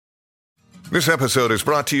This episode is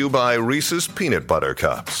brought to you by Reese's Peanut Butter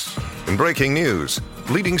Cups. In breaking news,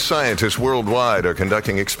 leading scientists worldwide are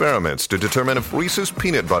conducting experiments to determine if Reese's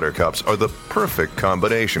Peanut Butter Cups are the perfect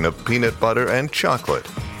combination of peanut butter and chocolate.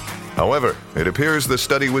 However, it appears the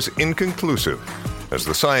study was inconclusive, as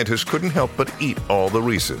the scientists couldn't help but eat all the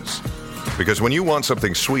Reese's. Because when you want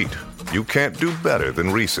something sweet, you can't do better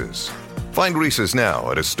than Reese's. Find Reese's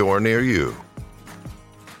now at a store near you.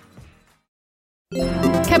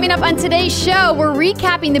 Coming up on today's show, we're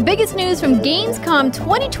recapping the biggest news from Gamescom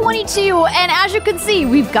 2022, and as you can see,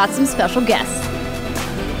 we've got some special guests.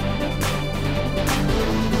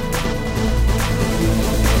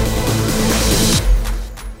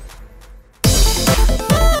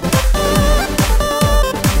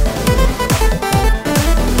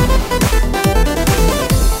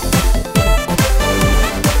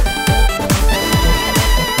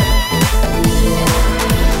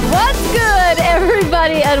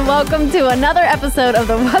 And welcome to another episode of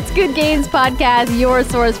the What's Good Games podcast, your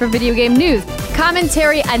source for video game news,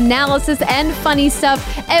 commentary, analysis, and funny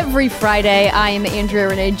stuff every Friday. I am Andrea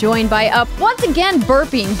Renee, joined by, once again,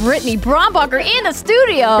 burping Brittany Brombacher in the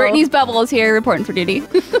studio. Brittany's Bubble is here, reporting for duty.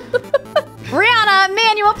 Rihanna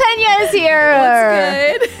Manuel Pena is here.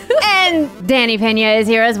 What's good? And Danny Pena is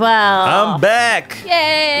here as well. I'm back.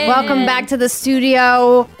 Yay. Welcome back to the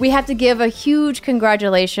studio. We have to give a huge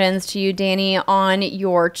congratulations to you, Danny, on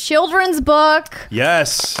your children's book.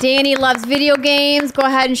 Yes. Danny loves video games. Go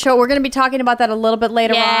ahead and show. We're going to be talking about that a little bit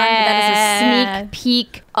later on. That is a sneak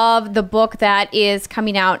peek of the book that is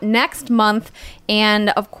coming out next month. And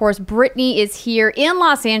of course, Brittany is here in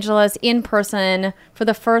Los Angeles in person for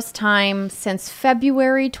the first time since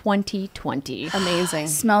February 2020. Amazing. It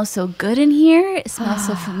smells so good in here. It smells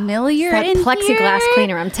so familiar that in plexiglass here.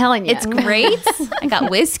 cleaner, I'm telling you. It's great. I got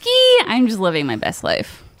whiskey. I'm just living my best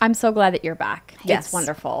life. I'm so glad that you're back. Yes. It's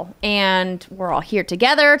wonderful. And we're all here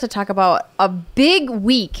together to talk about a big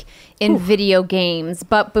week in video games.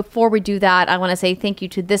 But before we do that, I want to say thank you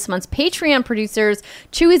to this month's Patreon producers,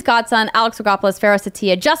 Chewy's Godson, Alex Rogopoulos, Farah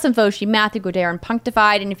Satia, Justin Foshi, Matthew Godair, and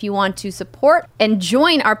Punctified. And if you want to support and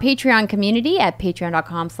join our Patreon community at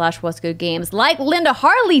patreon.com/what'sgoodgames, like Linda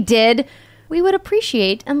Harley did, we would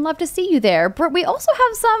appreciate and love to see you there. But we also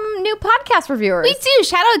have some new podcast reviewers. We do.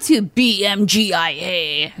 Shout out to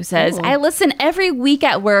BMGIA, who says, I listen every week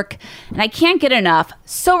at work, and I can't get enough.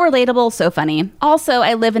 So relatable, so funny. Also,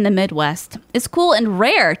 I live in the Midwest. It's cool and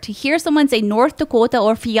rare to hear someone say North Dakota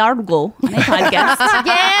or Fargo on a podcast.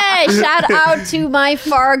 Yay! Shout out to my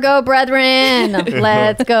Fargo brethren.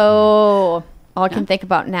 Let's go. All I can think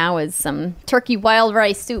about now is some turkey wild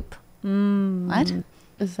rice soup. What?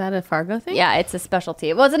 Is that a Fargo thing? Yeah, it's a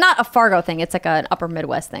specialty. Well, it's not a Fargo thing. It's like an upper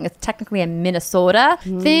Midwest thing. It's technically a Minnesota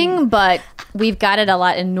thing, but we've got it a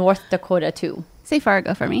lot in North Dakota, too. Say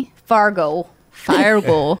Fargo for me. Fargo.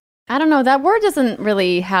 Fargo. I don't know. That word doesn't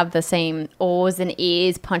really have the same O's and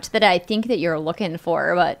E's punch that I think that you're looking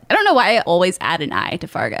for, but I don't know why I always add an I to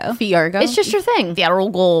Fargo. Fargo? it's just your thing.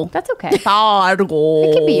 Fargo. That's okay. Fargo.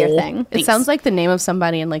 It can be your thing. It sounds like the name of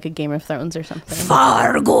somebody in like a Game of Thrones or something.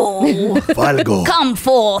 Fargo. Fargo. Come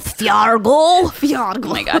forth, Fargo. Fargo. Oh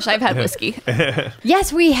my gosh, I've had whiskey.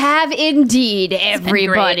 Yes, we have indeed,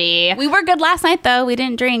 everybody. Great. We were good last night, though. We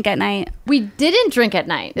didn't drink at night. We didn't drink at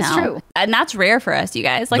night. It's No. true. And that's rare for us, you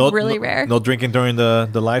guys. Like, really rare. No drinking during the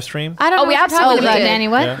live stream? I don't know we what you're talking absolutely about, did. Danny.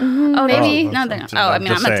 What? Yeah. Oh, maybe. Oh, No, I mean, just I'm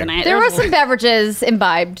not saying. tonight. There were some beverages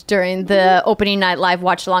imbibed during the opening night live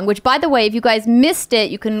watch along, which, by the way, if you guys missed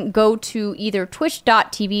it, you can go to either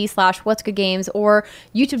twitch.tv/what'sgoodgames or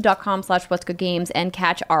youtube.com/what'sgoodgames and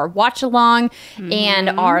catch our watch along and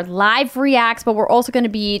our live reacts. But we're also going to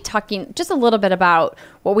be talking just a little bit about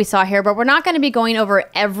what we saw here, but we're not going to be going over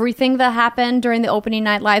everything that happened during the opening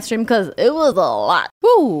night live stream because it was a lot.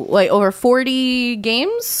 Ooh, like over 40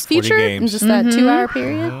 games featured in games. just that 2-hour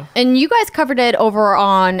period? And you guys covered it over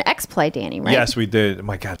on X-Play, Danny, right? Yes, we did.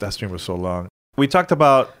 My God, that stream was so long. We talked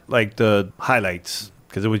about like the highlights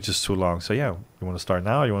because it was just too long. So yeah, you want to start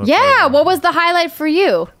now? Or you want to Yeah, what was the highlight for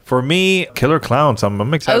you? For me, Killer Clowns.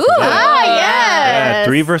 I'm excited Ooh, for that. yes. Yeah,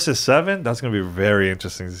 3 versus 7. That's going to be very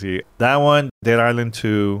interesting to see. That one, Dead Island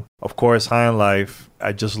 2, of course, High on Life.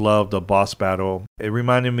 I just love the boss battle. It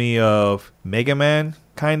reminded me of Mega Man,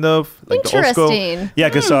 kind of. Like the old school. Interesting. Yeah,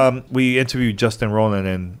 because we interviewed Justin Rowland,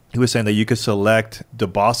 and he was saying that you could select the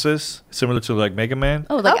bosses similar to like Mega Man.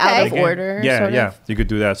 Oh, like Okay. out of Like, order. Yeah, sort yeah. of. You could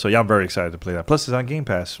do that. So yeah, I'm very excited to play that. Plus, it's on Game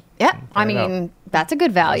Pass. Yeah, I Try it mean, that's a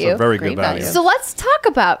good value. It's a very Great good value. value. So let's talk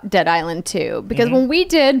about Dead Island 2, because when we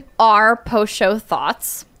did our post-show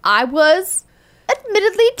thoughts, I was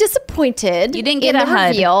admittedly disappointed. You didn't get in a the HUD.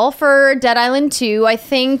 reveal for Dead Island 2. I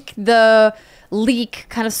think the leak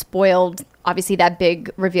kind of spoiled, obviously, that big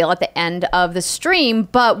reveal at the end of the stream.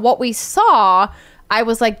 But what we saw, I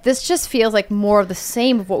was like, this just feels like more of the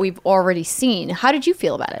same of what we've already seen. How did you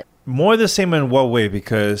feel about it? More the same in what way?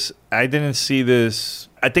 Because I didn't see this.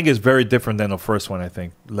 I think it's very different than the first one, I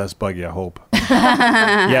think. Less buggy, I hope.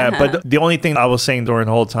 Yeah, but the only thing I was saying during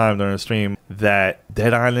the whole time during the stream, that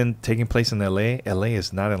Dead Island taking place in LA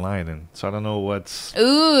is not in London. So I don't know what's...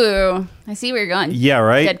 Ooh, I see where you're going. Yeah,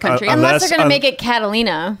 right? Dead country. Unless they're going to make it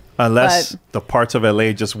Catalina. Unless the parts of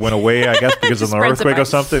LA just went away, I guess, because of an earthquake or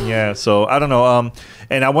something. Yeah, so I don't know.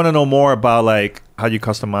 And I want to know more about like how you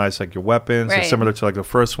customize like your weapons. Right. It's similar to like the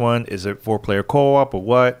first one. Is it 4-player co-op or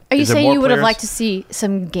what? Are you Is it saying more you would have players? liked to see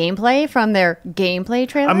some gameplay from their gameplay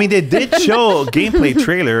trailer? I mean, they did show gameplay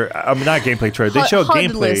trailer. I mean, not gameplay trailer. They showed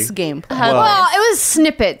HUD-less gameplay. gameplay. well, it was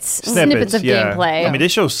snippets of yeah. gameplay. I mean, they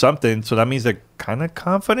show something, so that means they're kind of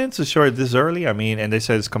confident to show it this early. I mean, and they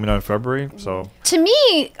said it's coming out in February, so... To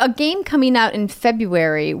me, a game coming out in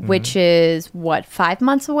February, which is, 5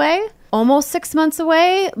 months away? Almost 6 months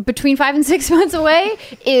away, between 5 and 6 months away,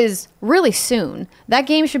 is really soon. That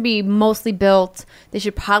game should be mostly built. They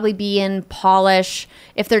should probably be in polish.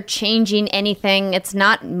 If they're changing anything, it's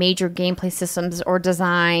not major gameplay systems or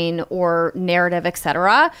design or narrative,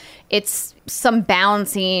 etc. It's some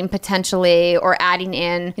balancing potentially, or adding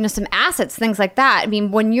in, some assets, things like that. I mean,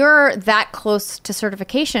 when you're that close to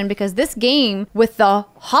certification, because this game with the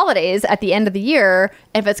holidays at the end of the year,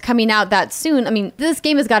 if it's coming out that soon, I mean, this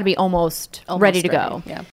game has got to be almost ready to go.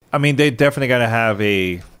 Yeah. I mean, they definitely got to have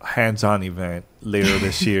a hands-on event later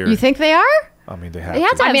this year. You think they are? I mean, they have They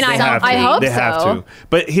have to I mean, have I hope They so. have to.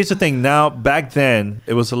 But here's the thing. Now, back then,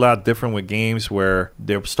 it was a lot different with games where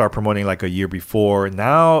they start promoting like a year before.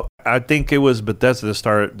 Now, I think it was Bethesda to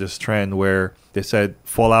start this trend where they said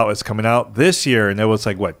Fallout is coming out this year, and it was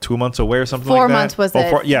like, 2 months away or something 4 like that? months was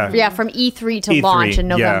Oh, it? yeah, from E3 to E3, launch in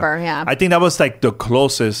November. Yeah. I think that was like the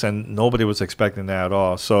closest, and nobody was expecting that at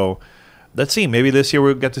all. So let's see. Maybe this year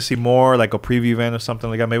we'll get to see more, like a preview event or something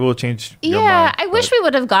like that. Maybe we'll change your Yeah, mind, I wish but- we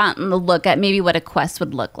would have gotten a look at maybe what a quest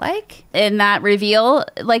would look like in that reveal.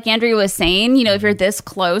 Like Andrea was saying, if you're this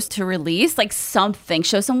close to release, like something,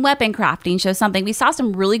 show some weapon crafting, show something. We saw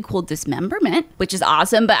some really cool dismemberment, which is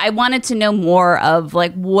awesome, but I wanted to know more of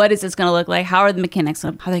like, what is this going to look like? How are the mechanics? How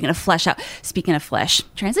are they going to flesh out? Speaking of flesh,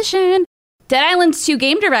 transition. Dead Island 2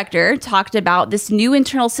 game director talked about this new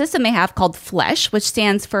internal system they have called FLESH, which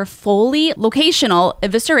stands for Fully Locational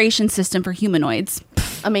Evisceration System for Humanoids.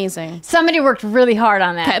 Amazing. Somebody worked really hard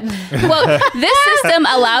on that. Well, this system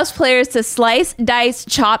allows players to slice, dice,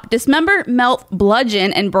 chop, dismember, melt,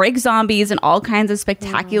 bludgeon, and break zombies in all kinds of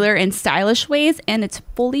spectacular and stylish ways, and it's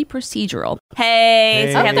fully procedural.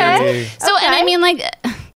 Hey. So, Okay. and I mean, like...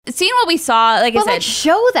 Seeing what we saw, like Well, I said, let's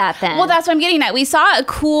show that then. well, that's what I'm getting at. We saw a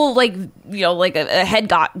cool, like a head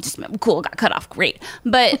got just cool, got cut off. Great.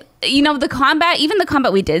 But, the combat, even the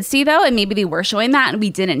combat we did see, though, and maybe they were showing that and we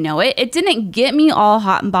didn't know it, it didn't get me all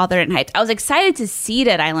hot and bothered and hyped. I was excited to see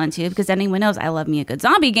Dead Island 2 because anyone knows I love me a good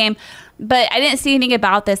zombie game. But I didn't see anything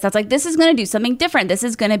about this that's like, this is going to do something different. This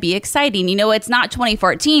is going to be exciting. It's not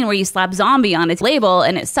 2014 where you slap zombie on its label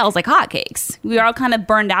and it sells like hotcakes. We are all kind of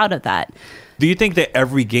burned out of that. Do you think that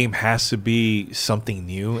every game has to be something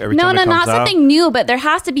new every No, time it comes not out? something new, but there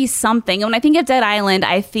has to be something. And when I think of Dead Island,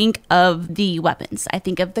 I think of the weapons. I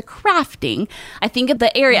think of the crafting. I think of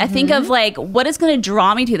the area. I think of like, what is going to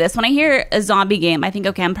draw me to this? When I hear a zombie game, I think,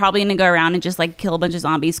 okay, I'm probably going to go around and just like kill a bunch of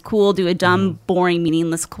zombies. Cool, do a dumb, boring,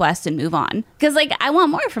 meaningless quest and move on. Because like, I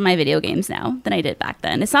want more from my video games now than I did back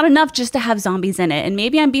then. It's not enough just to have zombies in it. And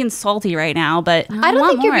maybe I'm being salty right now, but I don't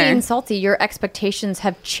want think you're more. being salty. Your expectations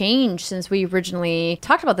have changed since we originally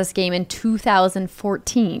talked about this game in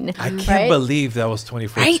 2014. I can't right? believe that was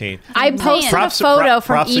 2014. I posted Props- a photo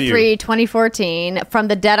from props to you. E3 2014 from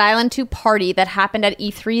the Dead Island 2 party that happened at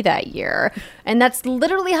E3 that year. And that's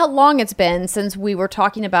literally how long it's been since we were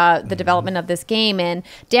talking about the development of this game. And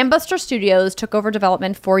Dambuster Studios took over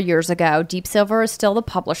development 4 years ago. Deep Silver is still the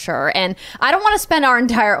publisher. And I don't want to spend our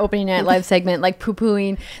entire opening night live segment like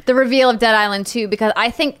poo-pooing the reveal of Dead Island 2 because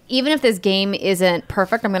I think even if this game isn't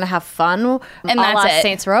perfect, I'm going to have fun. And a that's la it.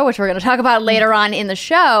 Saints Row, which we're going to talk about later on in the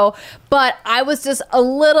show. But I was just a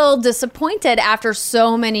little disappointed after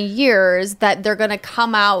so many years that they're going to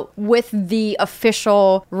come out with the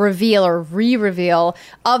official reveal or re-reveal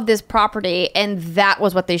of this property. And that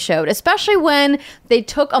was what they showed, especially when they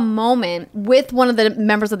took a moment with one of the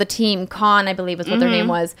members of the team, Khan, I believe is what their name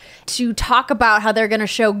was, to talk about how they're going to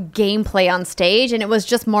show gameplay on stage. And it was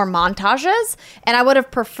just more montages. And I would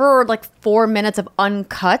have preferred like 4 minutes of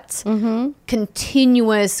uncut,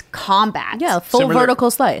 continuous combat. Yeah, full Similar-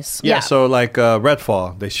 vertical slice. Yeah, So like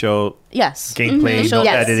Redfall, they show Yes. gameplay, Show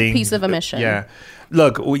editing. piece of a mission. Yeah.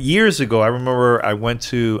 Look, years ago, I remember I went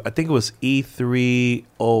to, I think it was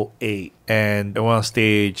E308, and I went on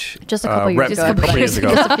stage. Just a couple years ago. A couple years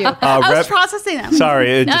ago. Just a few. I was processing that.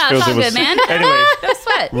 Sorry, it No, just it's feels all it was. good, man. Anyway, No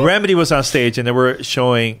sweat. Remedy was on stage, and they were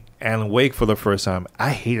showing Alan Wake for the first time.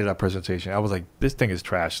 I hated that presentation. I was like, this thing is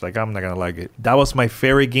trash. Like, I'm not going to like it. That was my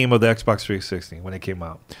favorite game of the Xbox 360 when it came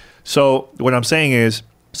out. So what I'm saying is,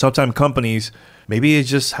 sometimes companies, maybe they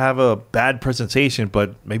just have a bad presentation,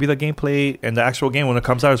 but maybe the gameplay and the actual game when it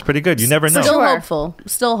comes out is pretty good. You never know. Still Sure. hopeful.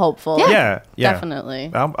 Still hopeful. Yeah.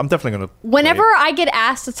 Definitely. I'm definitely going to. Whenever I get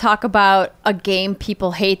asked to talk about a game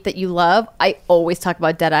people hate that you love, I always talk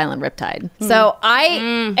about Dead Island Riptide. So I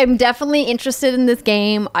am definitely interested in this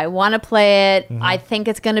game. I want to play it. I think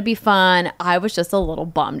it's going to be fun. I was just a little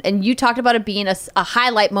bummed. And you talked about it being a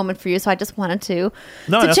highlight moment for you, so I just wanted to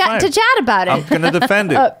that's fine. chat about it. I'm going to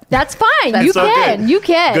defend it. That's fine. That's you so can. good. You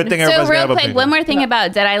can. Good thing So everybody's real gonna have quick, opinion. one more thing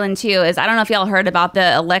about Dead Island 2 is I don't know if y'all heard about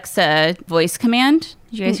the Alexa voice command.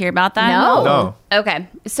 Did you guys hear about that? No. No. Okay.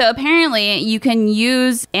 So apparently you can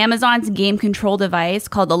use Amazon's game control device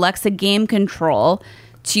called Alexa Game Control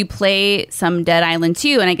to play some Dead Island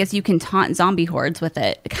 2, and I guess you can taunt zombie hordes with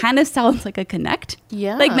it. It kind of sounds like a Kinect.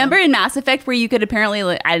 Yeah. Like, remember in Mass Effect where you could apparently,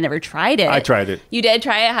 like, I never tried it. I tried it. You did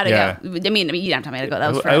try it? How'd it Yeah. go? I mean, you don't tell me how to go. That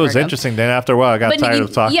was It forever was ago. interesting. Then after a while, I got tired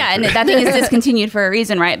of talking. Yeah, and to it. that thing is discontinued for a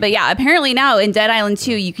reason, right? But yeah, apparently now in Dead Island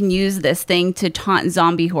 2, you can use this thing to taunt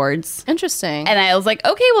zombie hordes. Interesting. And I was like,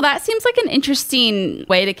 okay, well, that seems like an interesting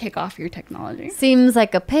way to kick off your technology. Seems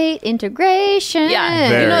like a paid integration. Yeah.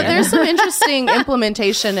 Very. You know, there's some interesting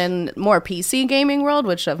implementation in more PC gaming world,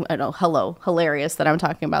 which I know, hilarious that I'm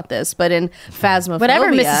talking about this, but in Phasmophobia.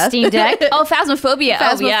 Whatever, Mrs. Steam Deck. Oh, Phasmophobia.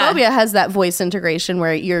 Phasmophobia Oh, yeah. has that voice integration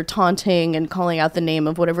where you're taunting and calling out the name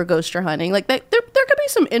of whatever ghost you're hunting. Like there could be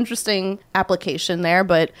some interesting application there,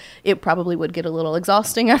 but it probably would get a little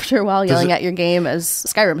exhausting after a while yelling at your game, as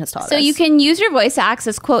Skyrim has taught us. So you can use your voice to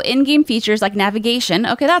access, quote, in-game features like navigation.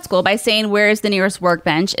 Okay, that's cool. By saying, where's the nearest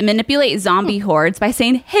workbench? And manipulate zombie hordes by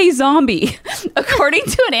saying, hey, zombie, according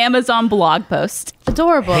to an Amazon blog post.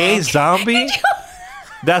 Adorable. Hey, zombie?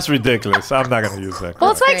 That's ridiculous. I'm not going to use that.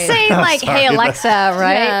 Well, it's like great. saying like, "Hey Alexa,"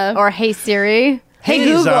 right? Yeah. Or "Hey Siri." Hey, Hey,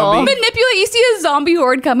 Google. zombie. Manipulate. You see a zombie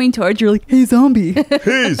horde coming towards you. You're like, hey, zombie.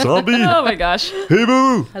 Hey, zombie. Oh my gosh. Hey,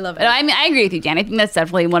 boo. I love it. But I mean, I agree with you, Dan. I think that's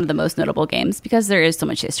definitely one of the most notable games because there is so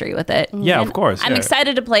much history with it. Yeah, of course. I'm yeah.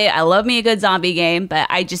 excited to play it. I love me a good zombie game, but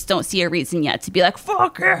I just don't see a reason yet to be like,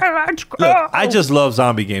 fuck yeah, let's go. Look, I just love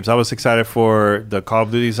zombie games. I was excited for the Call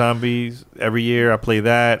of Duty zombies every year. I play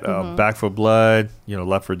that. Back for Blood,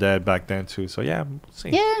 Left 4 Dead back then too. So yeah, we'll see.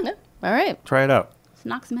 Yeah, All right. Try it out. let's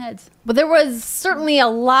knock some heads. But there was certainly a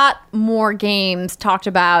lot more games talked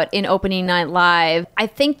about in Opening Night Live. I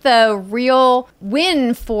think the real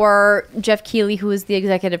win for Jeff Keighley, who is the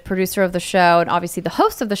executive producer of the show and obviously the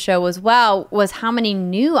host of the show as well, was how many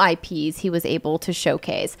new IPs he was able to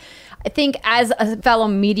showcase. I think as a fellow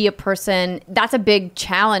media person, that's a big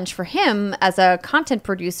challenge for him as a content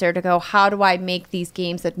producer to go, how do I make these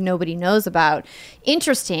games that nobody knows about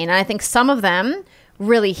interesting? And I think some of them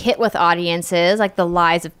really hit with audiences, like The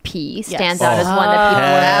Lies of P stands out as one that people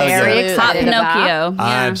are very Absolutely. Hot excited about. Pinocchio.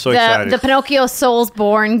 Yeah. I'm so excited. The Pinocchio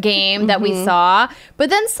Soulsborne game that we saw, but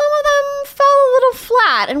then some of them fell a little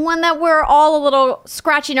flat, and one that we're all a little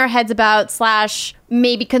scratching our heads about /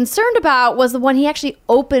 maybe concerned about was the one he actually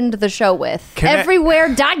opened the show with. Can I-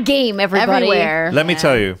 Everywhere.game, everybody. Everywhere. Let me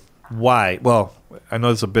tell you why. Well, I know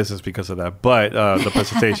it's a business because of that, but the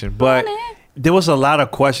presentation. But there was a lot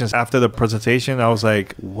of questions after the presentation. I was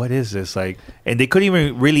like, "What is this?" Like, and they couldn't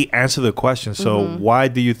even really answer the question. So why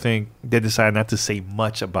do you think they decided not to say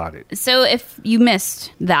much about it? So if you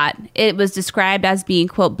missed that, it was described as being,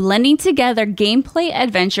 quote, blending together gameplay,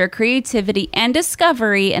 adventure, creativity, and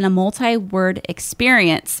discovery in a multi-word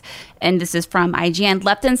experience. And this is from IGN.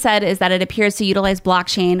 Lepton said is that it appears to utilize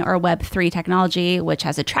blockchain or Web3 technology, which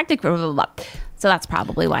has attracted blah, blah, blah. So that's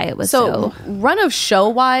probably why it was So, so run of show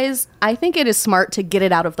wise, I think it is smart to get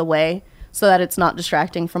it out of the way so that it's not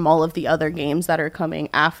distracting from all of the other games that are coming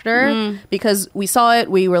after. Because we saw it,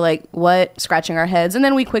 we were like, what? Scratching our heads. And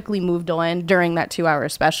then we quickly moved on during that 2-hour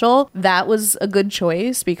special. That was a good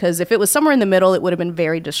choice because if it was somewhere in the middle, it would have been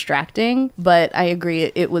very distracting. But I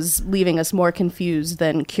agree, it was leaving us more confused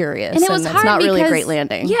than curious. And it was that's hard not really a because- great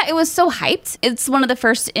landing. Yeah, it was so hyped. It's one of the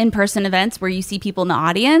first in-person events where you see people in the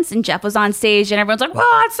audience, and Jeff was on stage, and everyone's like,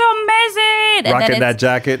 "Wow, it's so amazing!" And Rocking then that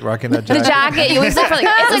jacket, rocking that the jacket. jacket. It was like,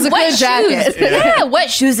 It was a what good shoes? jacket. Yeah,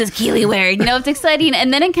 what shoes is Keely wearing? You know, it's exciting.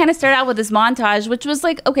 And then it kind of started out with this montage, which was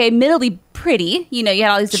like, okay, admittedly pretty. You know, you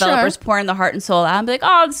had all these developers pouring their heart and soul out and be like,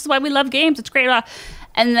 oh, this is why we love games. It's great.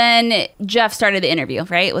 And then Jeff started the interview,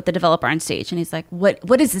 right, with the developer on stage. And he's like,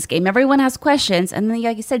 what is this game? Everyone has questions. And then,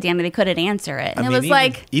 like you said, Danny, they couldn't answer it.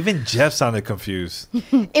 And even Jeff sounded confused.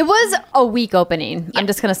 It was a weak opening. I'm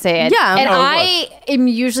just going to say it. Yeah. And Oh, it I am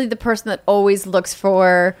usually the person that always looks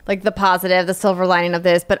for like the positive, the silver lining of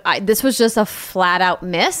this. But this was just a flat out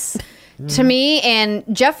miss to me. And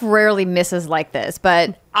Jeff rarely misses like this.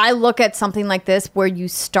 But I look at something like this where you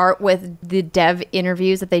start with the dev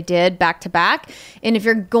interviews that they did back to back. And if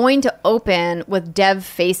you're going to open with dev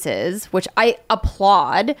faces, which I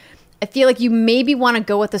applaud, I feel like you maybe want to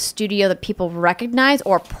go with a studio that people recognize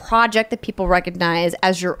or a project that people recognize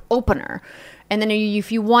as your opener. And then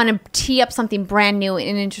if you want to tee up something brand new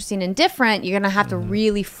and interesting and different, you're going to have to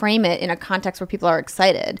really frame it in a context where people are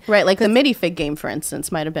excited. Right, like the Minifig game, for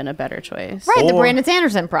instance, might have been a better choice. Right, the Or- Brandon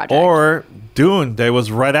Sanderson project. Or Dune, that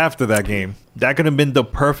was right after that game. That could have been the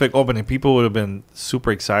perfect opening. People would have been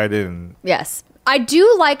super excited. And Yes. I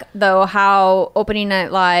do like, though, how Opening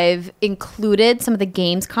Night Live included some of the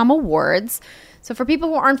Gamescom awards. So for people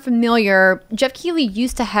who aren't familiar, Jeff Keighley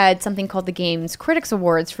used to head something called the Games Critics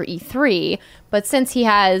Awards for E3. But since he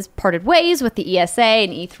has parted ways with the ESA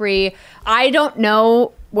and E3, I don't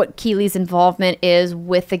know what Keighley's involvement is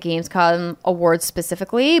with the Gamescom Awards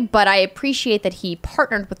specifically, but I appreciate that he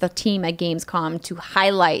partnered with the team at Gamescom to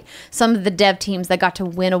highlight some of the dev teams that got to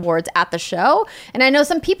win awards at the show. And I know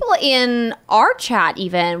some people in our chat,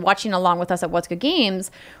 even watching along with us at What's Good Games,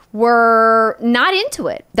 were not into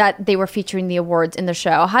it that they were featuring the awards in the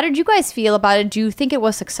show. How did you guys feel about it? Do you think it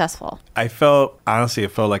was successful? honestly,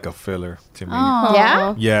 it felt like a filler to me.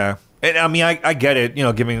 Yeah? Yeah. And I mean, I get it,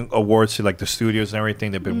 giving awards to like the studios and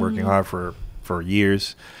everything. They've been working hard for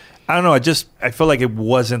years. I don't know. I feel like it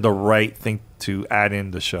wasn't the right thing to add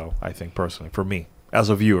in the show, I think, personally, for me as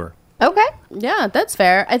a viewer. Okay. Yeah, that's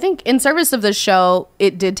fair. I think in service of the show,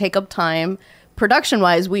 it did take up time.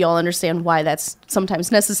 Production-wise, we all understand why that's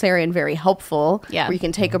sometimes necessary and very helpful. Yeah. Where you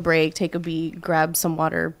can take a break, take a beat, grab some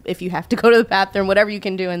water if you have to go to the bathroom, whatever you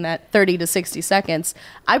can do in that 30 to 60 seconds.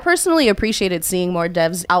 I personally appreciated seeing more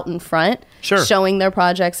devs out in front, Sure. showing their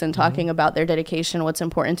projects and talking about their dedication, what's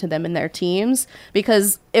important to them and their teams.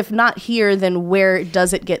 Because if not here, then where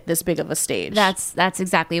does it get this big of a stage? That's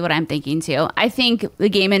exactly what I'm thinking too. I think the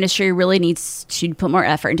game industry really needs to put more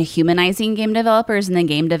effort into humanizing game developers in the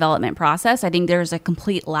game development process. I think there's a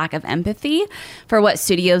complete lack of empathy for what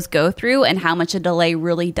studios go through and how much a delay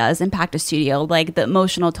really does impact a studio, like the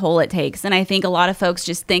emotional toll it takes. And I think a lot of folks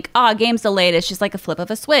just think, oh, game's delayed. It's just like a flip of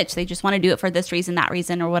a switch. They just want to do it for this reason, that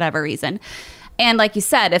reason, or whatever reason. And like you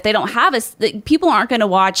said, if they don't have people aren't going to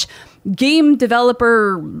watch game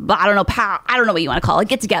developer, I don't know what you want to call it,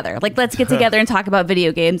 get together. Like, let's get together and talk about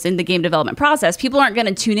video games in the game development process. People aren't going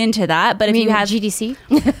to tune into that. But if you have GDC?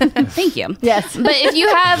 Thank you. Yes. But if you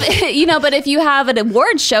have, but if you have an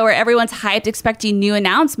awards show where everyone's hyped, expecting new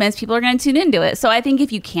announcements, people are going to tune into it. So I think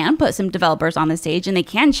if you can put some developers on the stage and they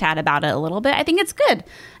can chat about it a little bit, I think it's good.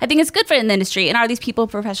 I think it's good for the industry. And are these people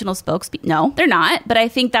professional spokespeople? No, they're not. But I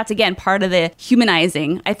think that's, again, part of the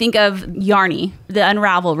humanizing. I think of Yarny, the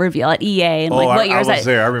Unravel reveal at EA. And what year I was was that?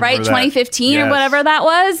 there. I remember right? that. 2015 or Yes. whatever that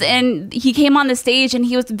was. And he came on the stage and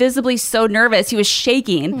he was visibly so nervous. He was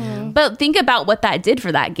shaking. But think about what that did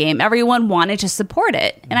for that game. Everyone wanted to support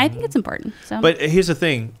it. And I think it's important. So. But here's the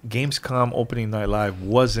thing: Gamescom Opening Night Live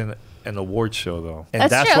wasn't an award show, though, and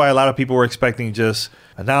That's that's true. why a lot of people were expecting just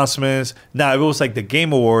announcements. Now, if it was like the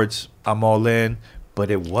Game Awards, I'm all in, but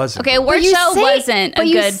it wasn't. Okay, award show wasn't a But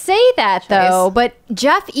you good say that though. choice. But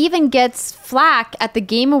Jeff even gets flack at the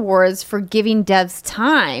Game Awards for giving devs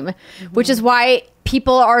time, which is why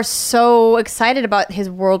people are so excited about his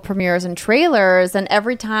world premieres and trailers. And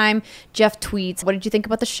every time Jeff tweets, "What did you think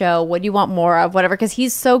about the show? What do you want more of? Whatever," because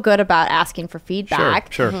he's so good about asking for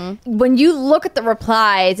feedback. Sure. When you look at the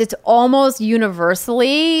replies, it's almost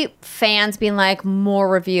universally fans being like, more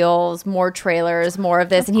reveals, more trailers, more of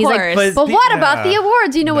this. And he's like, course. but But what about yeah. the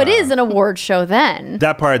awards? It No. is an award show then.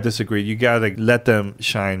 That part I disagree. You gotta let them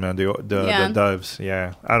shine, man. The Yeah. doves.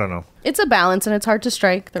 Yeah, I don't know. It's a balance, and it's hard to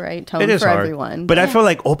strike the right tone It is for hard, everyone. but I feel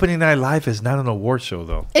like Opening Night Live is not an award show,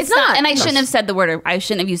 though. It's not. And I shouldn't have said the word. I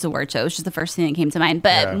shouldn't have used the word show. It was just the first thing that came to mind.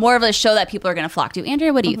 But Yeah. more of a show that people are going to flock to.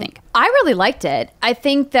 Andrea, what do you think? I really liked it. I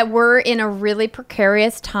think that we're in a really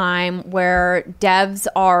precarious time where devs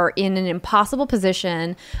are in an impossible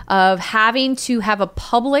position of having to have a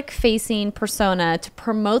public facing persona to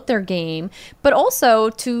promote their game, but also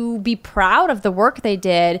to be proud of the work they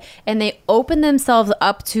did. And they open themselves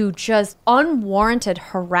up to just unwarranted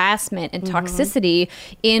harassment and toxicity publicly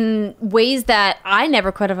in ways that I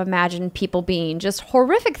never could have imagined people being. Just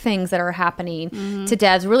horrific things that are happening to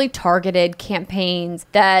devs, really targeted campaigns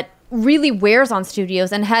that really wears on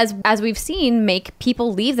studios and has, as we've seen, make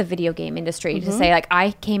people leave the video game industry to say, like,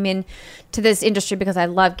 I came in to this industry because I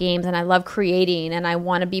love games and I love creating and I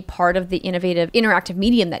want to be part of the innovative interactive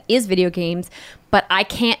medium that is video games, but I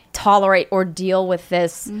can't tolerate or deal with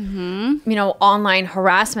this online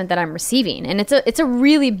harassment that I'm receiving. And it's a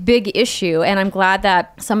really big issue, and I'm glad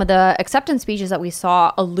that some of the acceptance speeches that we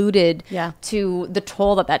saw alluded to the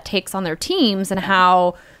toll that takes on their teams and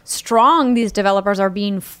how strong these developers are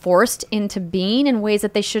being forced into being in ways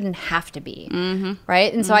that they shouldn't have to be,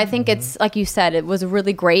 right? And so I think it's, like you said, it was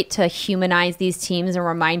really great to humanize these teams and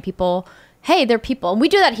remind people, hey, they're people. And we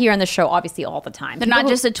do that here on the show, obviously, all the time. They're not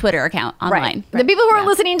just a Twitter account online. Right. The people who are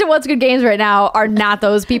listening to What's Good Games right now are not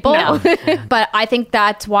those people. But I think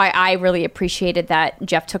that's why I really appreciated that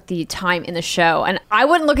Jeff took the time in the show. And I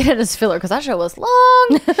wouldn't look at it as filler because that show was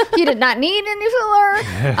long. He did not need any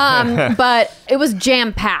filler. But it was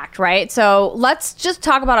jam-packed, right? So let's just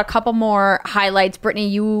talk about a couple more highlights. Brittany,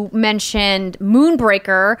 you mentioned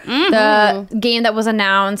Moonbreaker, the game that was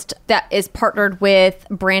announced that is partnered with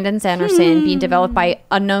Brandon Sanderson, being developed by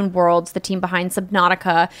Unknown Worlds, the team behind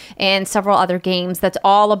Subnautica and several other games. That's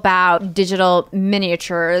all about digital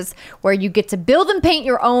miniatures where you get to build and paint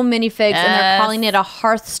your own minifigs, and they're calling it a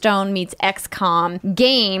Hearthstone meets XCOM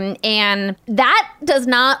game. And that does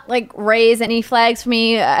not raise any flags for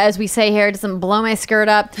me, as we say here. It doesn't blow my skirt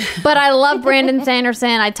up. But I love Brandon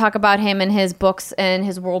Sanderson. I talk about him in his books and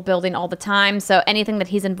his world building all the time. So anything that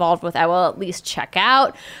he's involved with, I will at least check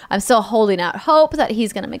out. I'm still holding out hope that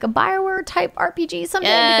he's going to make a BioWare type RPG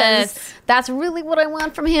someday because that's really what I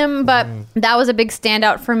want from him. But that was a big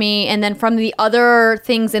standout for me. And then from the other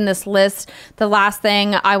things in this list, the last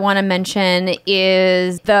thing I want to mention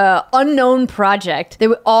is the Unknown Project. They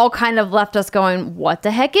all kind of left us going, what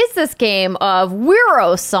the heck is this game of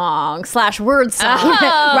Wiro Song / Word Song?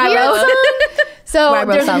 So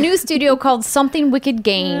there's a new studio called Something Wicked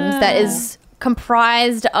Games that is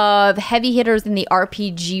comprised of heavy hitters in the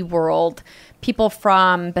RPG world. People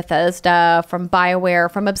from Bethesda, from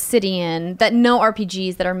BioWare, from Obsidian that know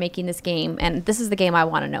RPGs that are making this game. And this is the game I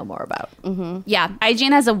want to know more about. Yeah,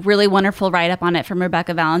 IGN has a really wonderful write-up on it from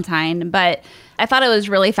Rebecca Valentine, but I thought it was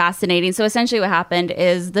really fascinating. So essentially what happened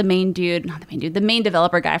is the main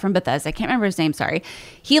developer guy from Bethesda, I can't remember his name, sorry.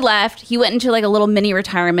 He left, he went into a little mini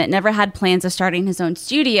retirement, never had plans of starting his own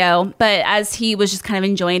studio, but as he was just kind of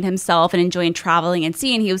enjoying himself and enjoying traveling and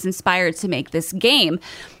seeing, he was inspired to make this game.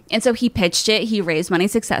 And so he pitched it. He raised money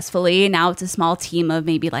successfully. Now it's a small team of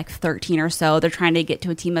maybe 13 or so. They're trying to get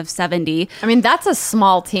to a team of 70. I mean, that's a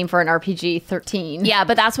small team for an RPG, 13. Yeah,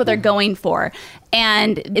 but that's what they're going for.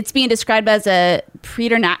 And it's being described as a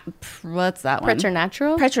what's that one?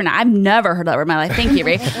 Preternatural? I've never heard that word in my life. Thank you,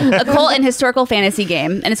 Ray. A cult and historical fantasy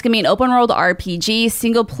game. And it's going to be an open world RPG,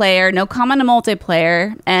 single player, no comment to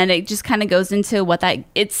multiplayer. And it just kind of goes into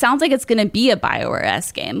it sounds like it's going to be a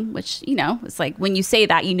BioWare-esque game, which, it's like when you say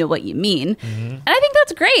that, you know what you mean. And I think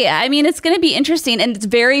that's great. I mean, it's going to be interesting. And it's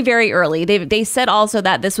very, very early. They said also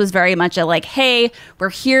that this was very much a hey, we're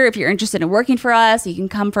here. If you're interested in working for us, you can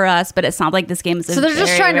come for us. But it sounds like this game is so they're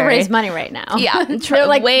just trying to raise money right now. Yeah. They're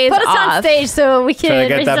put us on stage so we can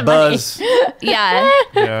get raise that some buzz. money.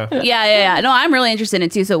 Yeah. No, I'm really interested in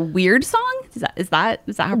it too. So Weird Song? Is that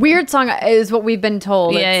how Weird Song is what we've been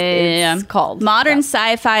told it's called. Modern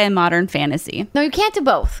sci-fi and modern fantasy. No, you can't do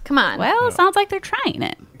both. Come on. Well, it sounds like they're trying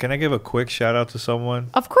it. Can I give a quick shout out to someone?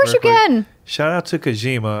 Of course you can. Shout out to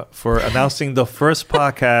Kojima for announcing the first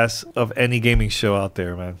podcast of any gaming show out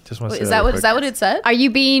there, man. Just want to say Is that what it said? Are you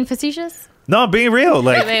being facetious? No, I'm being real.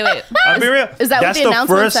 Wait. I'm being real. Is that what the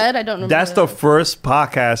announcement said? I don't remember. That's the first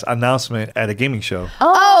podcast announcement at a gaming show.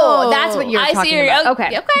 Oh, that's what you're talking about.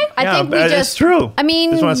 Okay. I think we it's true. I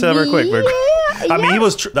mean, just want to say that very quick. Yeah. I mean,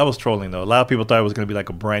 that was trolling though. A lot of people thought it was going to be a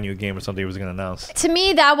brand new game or something he was going to announce. To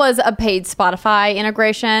me, that was a paid Spotify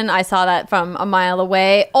integration. I saw that from a mile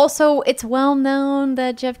away. Also, it's well known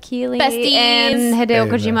that Jeff Keighley and Hideo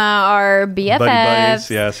Kojima are BFFs.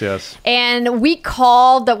 Buddies. Yes. And we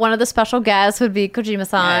called that one of the special guests would be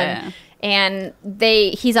Kojima-san. Yeah. And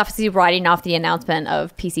he's obviously riding off the announcement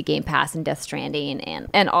of PC Game Pass and Death Stranding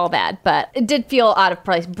and all that. But it did feel out of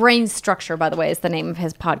place. Brain Structure, by the way, is the name of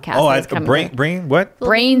his podcast. Brain what?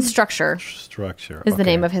 Brain Structure is the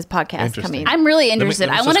name of his podcast coming. I'm really interested.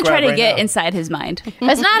 Let me I want to try to get now. inside his mind.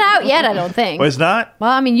 It's not out yet, I don't think. Oh, it's not?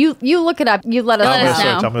 Well, I mean, you look it up. You let us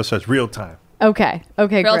know. I'm going to search real time. Okay.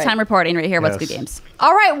 Okay. Real great. time reporting right here. What's Yes. good games?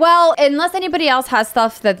 All right. Well, unless anybody else has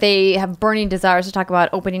stuff that they have burning desires to talk about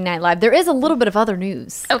opening night live, there is a little bit of other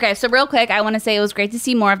news. Okay, so real quick, I want to say it was great to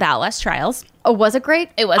see more of the Outlast trials. Oh, was it great?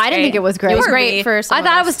 It was I didn't great. think it was great. It was Great for some I of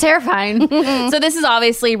thought it us. was terrifying. So this is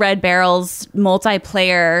obviously Red Barrel's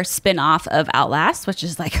multiplayer spin-off of Outlast, which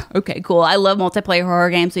is like, okay, cool. I love multiplayer horror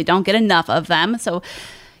games. We don't get enough of them. So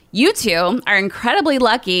you two are incredibly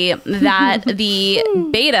lucky that the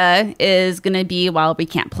beta is going to be, while we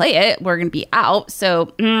can't play it, we're going to be out.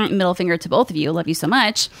 So middle finger to both of you. Love you so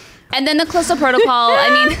much. And then the Callisto Protocol,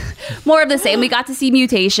 I mean, more of the same. We got to see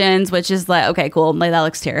mutations, which is like, okay, cool. Like, that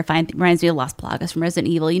looks terrifying. Reminds me of Las Plagas from Resident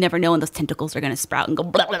Evil. You never know when those tentacles are going to sprout and go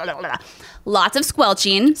blah, blah, blah, blah. Lots of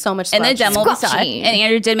squelching. So much in the squelching. demo we saw it. Squelching. And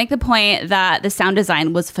Andrew did make the point that the sound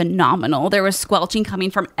design was phenomenal. There was squelching coming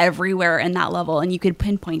from everywhere in that level, and you could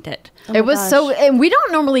pinpoint it. It was so, and we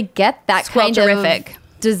don't normally get that kind of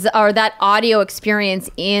Squelcherific. or that audio experience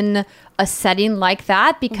in a setting like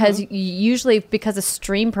that, because usually, because of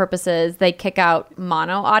stream purposes, they kick out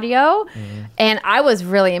mono audio. And I was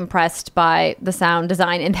really impressed by the sound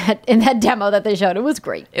design in that demo that they showed. It was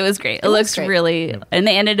great. It was great. It looks great. really, and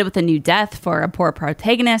they ended it with a new death for a poor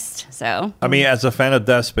protagonist. So I mean, as a fan of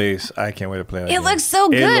Dead Space, I can't wait to play that. it game. looks so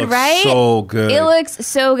It good, looks right? So good. It looks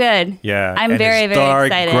so good. Yeah, I'm and very, it's very dark,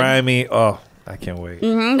 excited. grimy. Oh, I can't wait.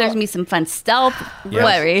 There's gonna be some fun stealth. Yes.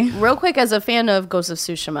 Whatever. Real quick, as a fan of Ghost of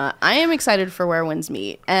Tsushima, I am excited for Where Winds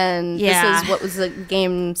Meet. And Yeah. this is what was the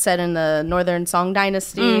game set in the Northern Song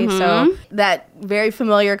Dynasty. So that very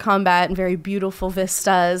familiar combat and very beautiful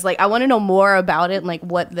vistas. Like, I want to know more about it and, like,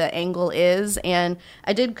 what the angle is. And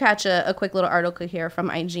I did catch a quick little article here from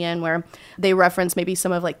IGN where they reference maybe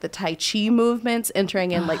some of, like, the Tai Chi movements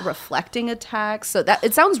entering and, like, reflecting attacks. So that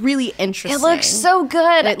it sounds really interesting. It looks so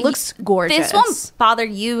good. It looks gorgeous. This won't bother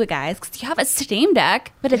you guys because you have a Steam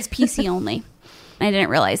Deck, but it's PC only. I didn't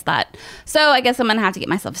realize that. So I guess I'm going to have to get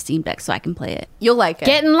myself a Steam Deck so I can play it. You'll like it.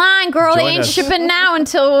 Get in line, girl. They Join ain't us. shipping now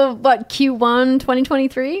until what, Q1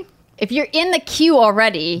 2023? If you're in the queue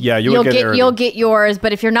already, Yeah, you'll get it early. you'll get yours.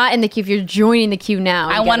 But if you're not in the queue, if you're joining the queue now,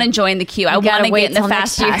 I want to join the queue. I you gotta want to wait get in the till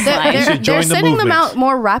fast next year. pass They're, line. You should join they're the sending them movement. out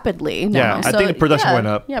more rapidly now. Yeah, I think the production yeah. went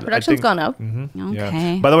up. Yeah, I production's think- gone up.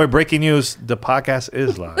 Okay. Yeah. By the way, breaking news: the podcast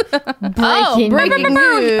is live. breaking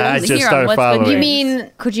news. I just Here on started What's Good following. You Games.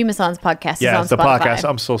 mean Kojima-san's podcast is Yeah, on it's the Spotify. podcast.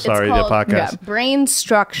 I'm so sorry, the called, podcast. Brain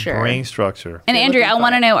Structure. Brain structure. And You're Andrew, looking I for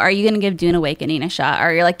want to it. know, are you going to give Dune Awakening a shot?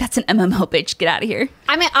 Or you're like, that's an MMO, bitch, get out of here.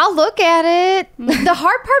 I mean, I'll look at it. The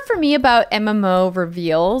hard part for me about MMO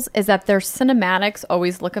reveals is that their cinematics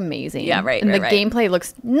always look amazing. Yeah, right, And right, the right. gameplay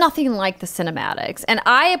looks nothing like the cinematics. And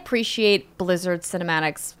I appreciate Blizzard's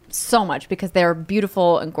cinematics so much because they're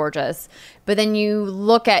beautiful and gorgeous. But then you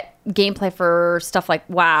look at gameplay for stuff like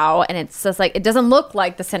WoW, and it's just like, it doesn't look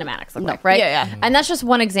like the cinematics look like, right? Yeah, yeah. And that's just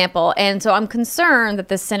one example. And so I'm concerned that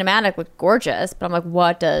this cinematic looked gorgeous, but I'm like,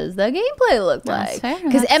 what does the gameplay look That's like? fair,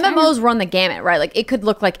 Because that's fair. MMOs run the gamut, right? Like, it could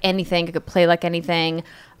look like anything, it could play like anything.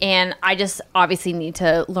 And I just obviously need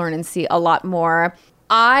to learn and see a lot more.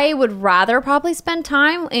 I would rather probably spend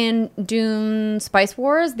time in Dune Spice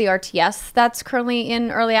Wars, the RTS that's currently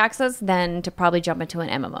in early access, than to probably jump into an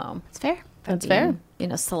MMO. It's fair. That's Being,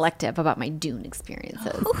 fair. selective about my Dune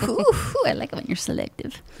experiences. Ooh, I like it when you're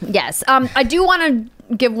selective. Yes. I do want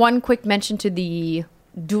to give one quick mention to the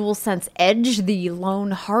DualSense Edge, the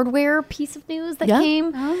lone hardware piece of news that Yeah.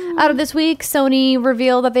 came out of this week. Sony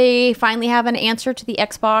revealed that they finally have an answer to the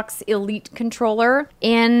Xbox Elite controller.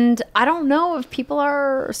 And I don't know if people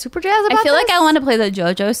are super jazzed about I feel like this. I want to play the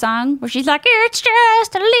JoJo song where she's like, it's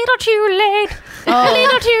just a little too late, a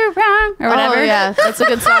little too wrong, or whatever. Oh, yeah. That's a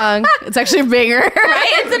good song. It's actually a banger. Right?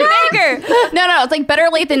 It's a banger. No, it's like better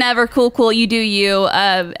late than never. Cool. You do you.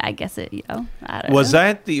 I guess it, I don't Was know.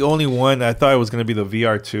 that the only one? I thought it was going to be the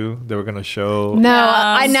VR2 they were going to show. No,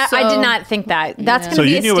 I so- did not think that. That's going So to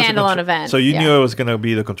be you a knew it was standalone event. So you Yeah. knew it was going to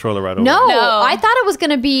be the controller right away. No, No. I thought it was going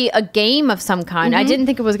to be a game of some kind. I didn't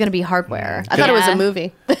think it was going to be hardware. I thought it was Yeah. a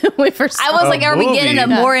movie. We first I was A like, are we getting a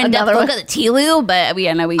movie. more in-depth Another look one. at the Telu? But we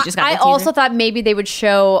just got the I teaser. also thought maybe they would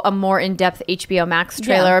show a more in-depth HBO Max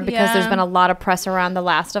trailer because Yeah. there's been a lot of press around The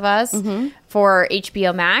Last of Us for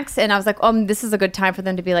HBO Max, and I was like, this is a good time for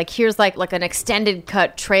them to be like, here's like an extended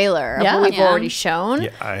cut trailer of Yeah. what we've Yeah. already shown.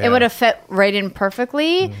 Yeah, It would have fit right in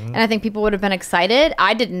perfectly, and I think people would have been excited.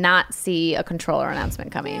 I did not see a controller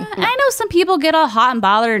announcement coming. I know some people get all hot and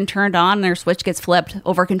bothered and turned on and their Switch gets flipped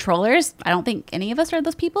over controllers. I don't think any of us are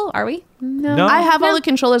those people, are we? No. I have all the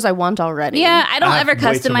controllers I want already. Yeah, I don't I have ever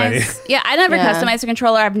way too many. customize. Yeah, I never Yeah. customize a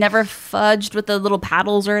controller. I've never fudged with the little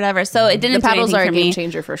paddles or whatever. So it The didn't do paddles anything are a for game me.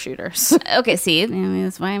 changer for shooters. Okay, see, I mean,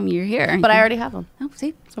 that's why you're here. But I already have them. Oh,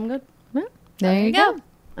 see, So I'm good. There you go.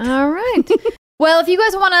 All right. Well, if you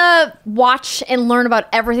guys want to watch and learn about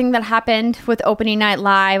everything that happened with Opening Night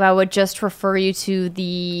Live, I would just refer you to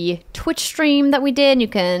the Twitch stream that we did. You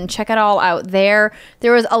can check it all out there.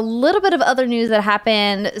 There was a little bit of other news that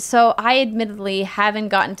happened, so I admittedly haven't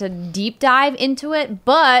gotten to deep dive into it,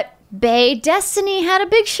 but Bay Destiny had a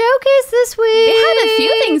big showcase this week. They had a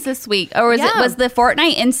few things this week. Or Yeah. was the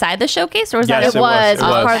Fortnite inside the showcase? Or was Yes, that It was. It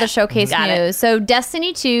was. part of the showcase Got it. news. So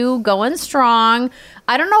Destiny 2 going strong.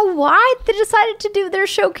 I don't know why they decided to do their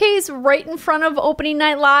showcase right in front of Opening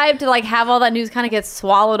Night Live to like have all that news kind of get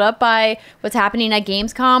swallowed up by what's happening at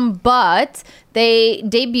Gamescom, but they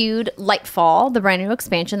debuted Lightfall, the brand new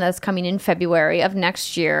expansion that's coming in February of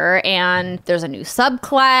next year, and there's a new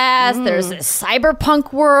subclass. There's a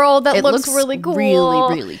cyberpunk world that It looks looks really cool.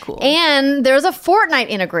 really, really cool. And there's a Fortnite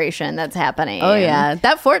integration that's happening. Oh yeah,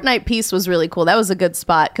 that Fortnite piece was really cool. That was a good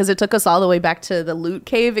spot because it took us all the way back to the loot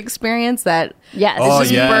cave experience that Yes. Oh,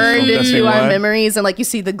 just yeah, burned from Destiny into our 1. memories, and like you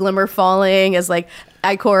see the glimmer falling as like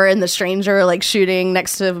Icor and the stranger like shooting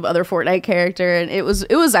next to other Fortnite character, and it was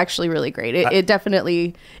actually really great. It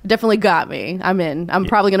definitely got me. I'm in. I'm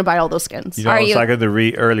probably gonna buy all those skins. You know, I was talking to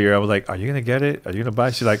Ree earlier. I was like, "Are you gonna get it? Are you gonna buy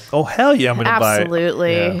it?" She's like, "Oh hell yeah, I'm gonna buy it."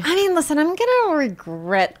 Absolutely. Yeah. I mean, listen, I'm gonna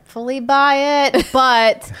regretfully buy it,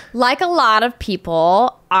 but like a lot of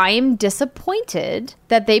people, I am disappointed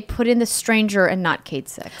that they put in the stranger and not Cade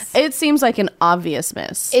 6. It seems like an obvious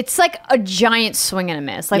miss. It's like a giant swing and a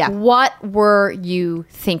miss. Like, Yeah. what were you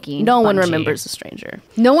thinking? No one Bungie? remembers the stranger.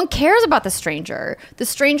 No one cares about the stranger. The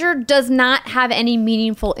stranger does not have any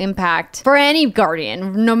meaningful impact for any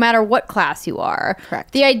guardian, no matter what class you are.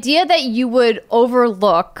 Correct. The idea that you would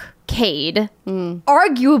overlook Cade,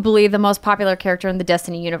 arguably the most popular character in the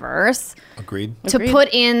Destiny universe, Agreed. to put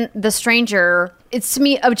in the stranger, it's to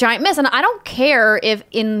me a giant miss. And I don't care if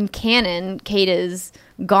in canon Cade is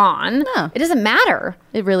gone. No. It doesn't matter.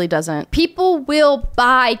 It really doesn't. People will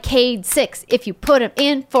buy Cade 6 if you put him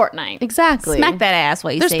in Fortnite. Exactly. Smack that ass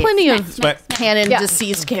while you There's say plenty it. of canon Yeah.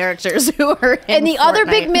 deceased characters who are in And the other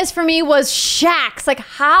big Fortnite. miss for me was Shaxx. Like,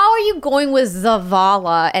 how are you going with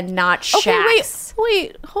Zavala and not Shaxx? Okay,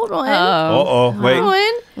 wait, hold on. Oh, wait. Hold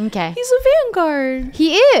on. Okay. He's a Vanguard.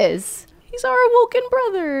 He is. He's our awoken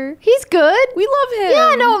brother. He's good. We love him.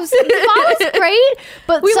 Yeah, no, Zavala's great.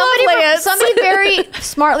 But We love Lance. somebody very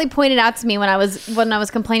smartly pointed out to me when I was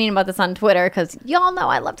complaining about this on Twitter, because y'all know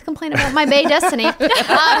I love to complain about my Bay Destiny.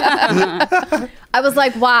 I was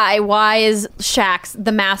like, why? Why is Shaxx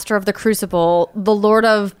the master of the Crucible, the lord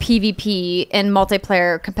of PvP and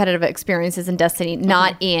multiplayer competitive experiences in Destiny,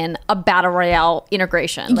 not in a battle royale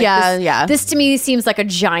integration? Like, Yeah, this, yeah. This to me seems like a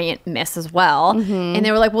giant miss as well. And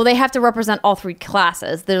they were like, well, they have to represent all three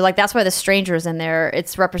classes. They're like, that's why the stranger's in there.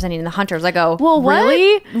 It's representing the hunters. I go, Well, what?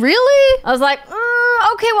 really? Really? I was like, okay,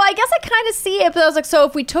 well, I guess I kind of see it. But I was like, so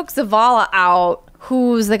if we took Zavala out,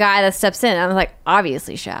 who's the guy that steps in? I was like,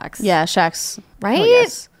 obviously Shaxx. Yeah, Shaxx. Right? Oh,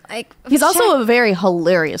 yes. Like, He's also a very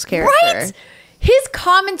hilarious character. right. His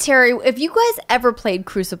commentary, if you guys ever played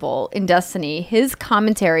Crucible in Destiny, his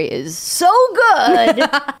commentary is so good.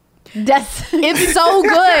 It's so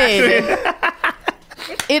good.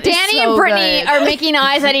 It is Danny so and Brittany good. are making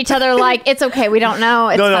eyes at each other like, it's okay, we don't know,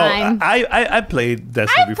 it's No, fine. I played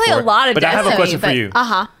Destiny I before. play a lot of but I have a Destiny, question for but- you.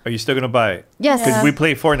 Uh-huh. Are you still gonna buy it? Yes. Because we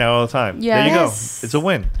play Fortnite all the time. There you go. Yes. It's a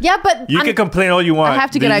win. Yeah, but You can complain all you want. I have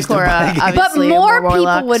to get Then you still Ikora, buy it. but obviously, more and people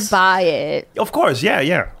Warlocks. would buy it. Of course, yeah,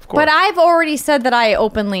 of course. But I've already said that I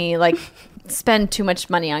openly like spend too much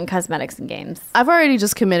money on cosmetics and games. I've already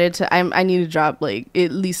just committed to. I need to drop like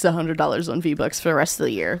at least $100 on V-Bucks for the rest of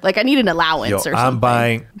the year. Like I need an allowance Yo, or something. I'm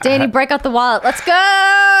buying. Danny, break out the wallet. Let's go.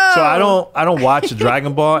 So I don't watch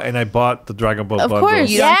Dragon Ball, and I bought the Dragon Ball Of bundle. course.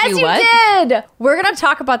 You don't Yes, do you what? did. We're gonna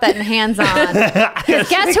talk about that in hands-on. 'Cause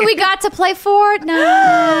guess who we got to play Fortnite?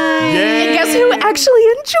 Yay. And guess who actually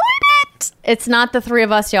enjoyed it? It's not the three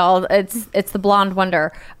of us, y'all. It's the blonde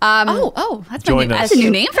wonder. That's, Join that's us. a new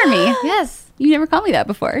name for me. Yes. You never called me that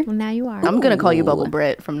before. Well, now you are. I'm gonna call you Bubble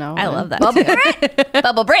Brit from now on. I love that. Bubble Brit.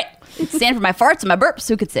 Bubble Brit. Stand for my farts and my burps,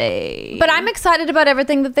 who could say? But I'm excited about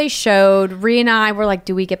everything that they showed. Rhea and I were like,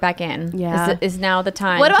 do we get back in? Yeah. Is now the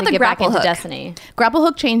time What about to the get back grapple into hook? Destiny? Grapple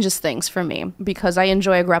hook changes things for me because I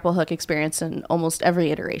enjoy a grapple hook experience in almost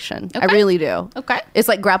every iteration. I Okay. really do. Okay. It's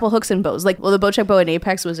like grapple hooks and bows. Like, well, the bowcheck bow in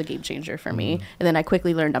Apex was a game changer for me. And then I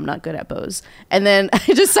quickly learned I'm not good at bows. And then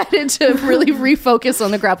I decided to really refocus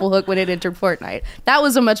on the grapple hook when it entered Fortnite. That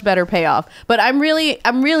was a much better payoff. But I'm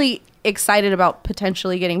really excited about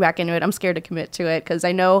potentially getting back into it. I'm scared to commit to it because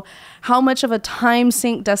I know how much of a time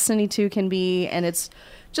sink Destiny 2 can be. And it's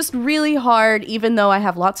just really hard, even though I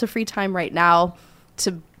have lots of free time right now,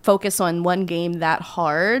 to focus on one game that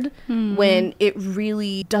hard when it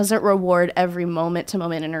really doesn't reward every moment to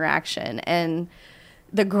moment interaction. And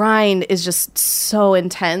the grind is just so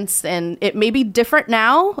intense, and it may be different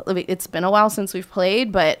now. I mean, it's been a while since we've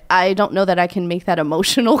played, but I don't know that I can make that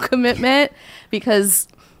emotional commitment because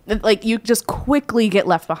like you just quickly get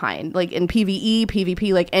left behind. Like in PvE,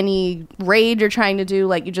 PvP, like any raid you're trying to do,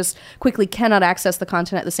 like you just quickly cannot access the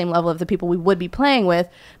content at the same level of the people we would be playing with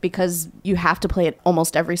because you have to play it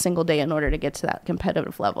almost every single day in order to get to that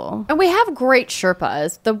competitive level. And we have great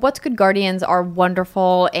Sherpas. The What's Good Guardians are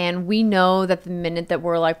wonderful, and we know that the minute that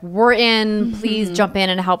we're in, please jump in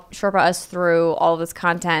and help Sherpa us through all of this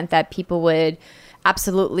content, that people would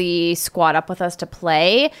absolutely squad up with us to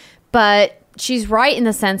play. But she's right in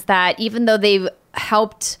the sense that even though they've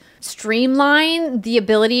helped streamline the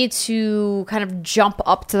ability to kind of jump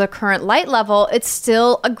up to the current light level, it's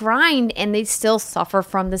still a grind, and they still suffer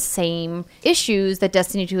from the same issues that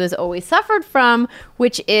Destiny 2 has always suffered from,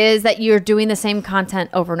 which is that you're doing the same content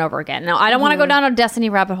over and over again. Now, I don't want to go down a Destiny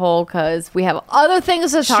rabbit hole because we have other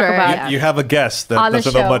things to talk Sure. about. You have a guest that On the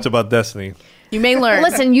doesn't know show. much about Destiny. You may learn.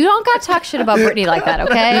 Listen, you don't got to talk shit about Brittany like that,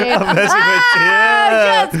 okay? I'm messing with you.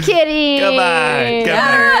 Yeah. Just kidding. Come on,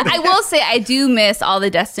 come on. I will say I do miss all the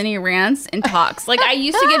Destiny rants and talks. Like I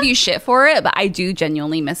used to give you shit for it, but I do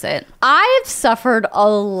genuinely miss it. I've suffered a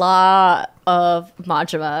lot of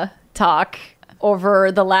Majima talk over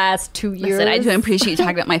the last 2 years. Listen, I do appreciate you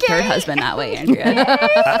talking about my third husband that way, Andrea.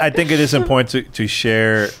 I think it is important to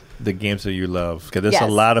share the games that you love because there's Yes. a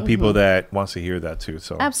lot of people that wants to hear that too.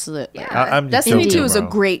 So Absolutely. I'm just Destiny joking 2 is a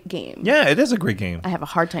around. great game. Yeah, it is a great game. I have a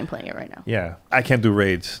hard time playing it right now. Yeah, I can't do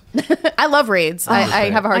raids. I love raids.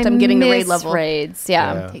 I have a hard time getting the raid miss level. raids,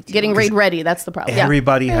 yeah. Yeah. Getting raid ready, that's the problem.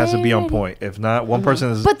 Everybody has to be on point. If not, one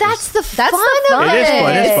person is. But that's the That's fun the fun. of It is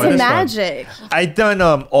fun, it is It's fun, the it is fun. magic. I done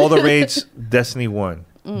all the raids. Destiny 1,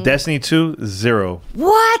 Destiny 2, 0.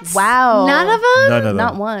 What? Wow. None of them? None of them.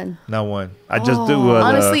 Not one. Not one. I just do.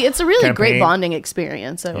 Honestly, it's a really great campaign. bonding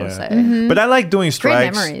experience, I will Yeah. say. But I like doing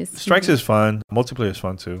strikes. memories. Strikes is fun. Multiplayer is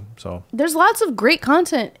fun too. So There's lots of great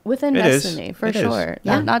content within It is. Destiny, for It is. sure.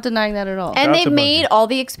 Yeah. Not denying that at all. And Shout out they to made Bungie. all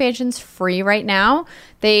the expansions free right now.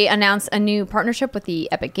 They announced a new partnership with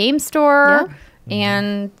the Epic Game Store.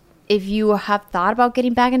 And if you have thought about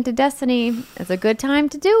getting back into Destiny, it's a good time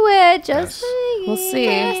to do it. Just saying. We'll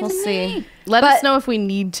see. We'll see. Let But- us know if we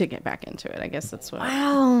need to get back into it. I guess that's what.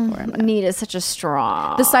 Wow. where I'm at. Need is such a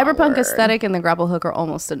strong. The cyberpunk word. aesthetic and the grapple hook are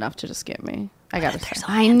almost enough to just get me. I gotta say.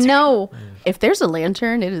 I know. If there's a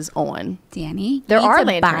lantern, it is on. Danny, There you are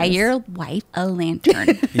need to buy lanterns. your wife a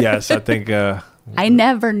lantern. yes, I think. I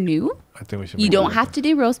never knew. I think we should. You make don't that. have to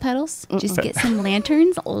do rose petals. Just get some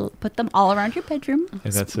lanterns, put them all around your bedroom.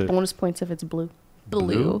 And that's it. Bonus points if it's blue.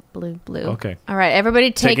 Blue. Blue. Blue. Okay. All right,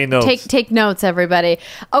 everybody Taking notes. take notes, everybody.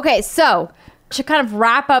 Okay, so to kind of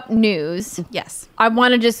wrap up news, Yes. I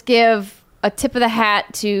want to just give a tip of the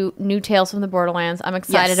hat to New Tales from the Borderlands. I'm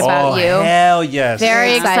excited Yes. about oh, you. hell yes.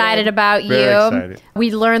 Very Excited. excited about Very you. excited.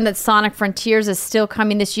 We learned that Sonic Frontiers is still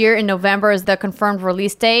coming this year. In November is the confirmed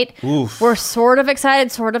release date. Oof. We're sort of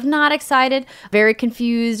excited, sort of not excited. Very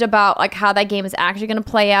confused about like how that game is actually going to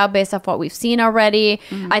play out based off what we've seen already.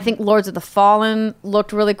 I think Lords of the Fallen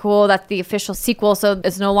looked really cool. That's the official sequel, so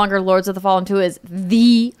it's no longer Lords of the Fallen 2, is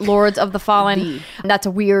the Lords of the Fallen. That's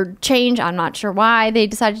a weird change. I'm not sure why they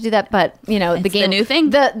decided to do that, but you know, the It's the game, new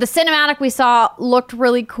thing. The cinematic we saw looked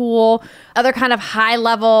really cool. Other kind of high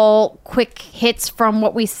level quick hits from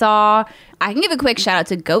what we saw. I can give a quick shout out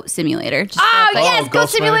to Goat Simulator. Just Oh, real quick. yes, Ghost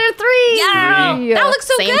Ghost Simulator 3. Yeah, that looks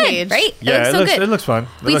so Same good, page. right? Yeah, looks it so looks, good. it looks fun.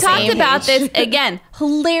 It We looks talked fun. about this again.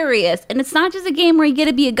 Hilarious, and it's not just a game where you get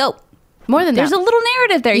to be a goat. More than There's that. a little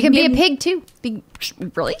narrative there. You can be a pig too.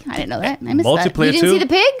 Really? I didn't know that. I missed Multiplayer that. You didn't too? see the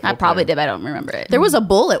pig? I probably did. But I don't remember it. There was a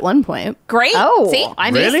bull at one point. Great. Oh, See? I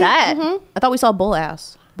Really? missed that. I thought we saw bull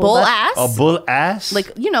ass. Bull butt. ass. A bull ass.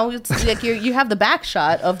 Like, you know, it's like you have the back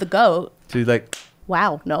shot of the goat. to like.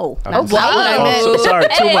 Wow, no. I'm That's sorry. not what I Oh, meant. so sorry.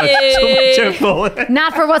 Too much info.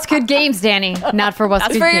 Not for What's Good Games, Danny. Not for What's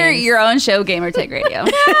That's Good for Games. your own show, Gamer Tech Radio.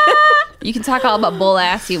 You can talk all about bull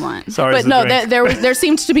ass you want. Sorry. But it's a no, drink. there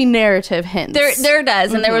seems to be narrative hints. There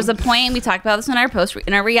does, and there was a point we talked about this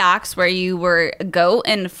in our reacts where you were a goat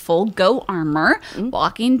in full goat armor,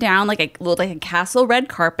 walking down like a castle red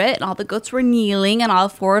carpet, and all the goats were kneeling on all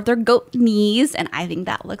four of their goat knees, and I think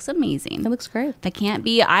that looks amazing. It looks great. If I can't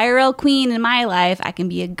be IRL queen in my life, I can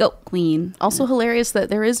be a goat queen. Also hilarious that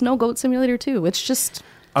there is no Goat Simulator 2. It's just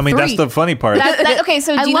I mean, that's 3. the funny part. Okay,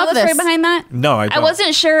 so I do you know love the story this. behind that? No, I don't.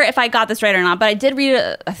 wasn't sure if I got this right or not, but I did read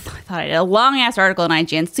I thought I did a long ass article in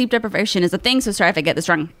IGN. Sleep deprivation is a thing, so sorry if I get this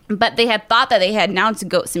wrong. But they had thought that they had announced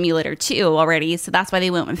Goat Simulator 2 already, so that's why they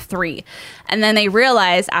went with 3. And then they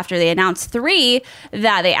realized after they announced 3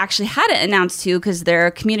 that they actually hadn't announced 2 because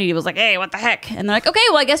their community was like, hey, what the heck? And they're like, okay,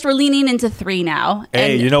 well, I guess we're leaning into 3 now.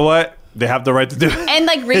 Hey, and, you know what? They have the right to do it. and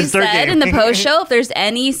like Reed It's their said game. in the post show, if there's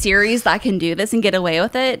any series that can do this and get away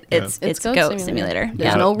with it, it's Goat Simulator.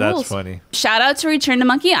 There's Yeah. no That's rules. funny. Shout out to Return to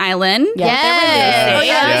Monkey Island. Yes. Oh, yes,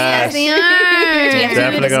 Yes. they are. Yes.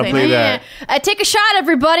 Definitely gonna play that. Take a shot,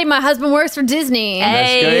 everybody. My husband works for Disney.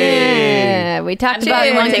 Hey. Yeah, we talked I'm about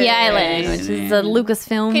sure Monkey everyone Island, takes which is a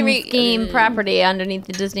Lucasfilm game property underneath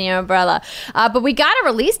the Disney umbrella. But we got a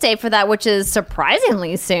release date for that, which is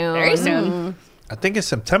surprisingly soon. Very soon. I think it's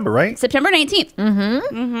September, right? September 19th.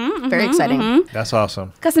 Very exciting. That's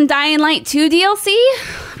awesome. Got some Dying Light 2 DLC.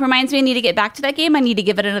 Reminds me I need to get back to that game. I need to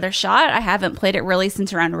give it another shot. I haven't played it really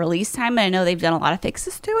since around release time, and I know they've done a lot of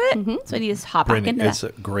fixes to it. So I need to hop back Brittany, into it's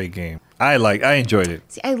that. a great game. I enjoyed it.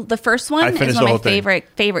 See, the first one I is finished one the of my whole thing.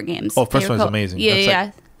 favorite games. Oh, first Favorite one's co- amazing. Yeah, That's,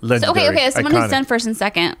 yeah. like, So, okay, legendary, someone who's iconic. done first and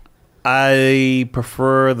second. I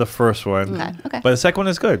prefer the first one. Okay. But the second one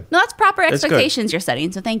is good. No, that's proper It's good. expectations you're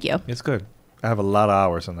setting, so thank you. It's good. I have a lot of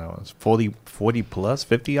hours on that one. It's 40 plus,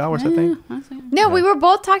 50 hours, I think. No, we were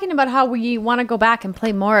both talking about how we want to go back and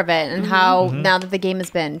play more of it, and how now that the game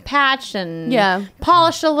has been patched and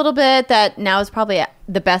polished a little bit, that now is probably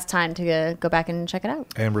the best time to go back and check it out.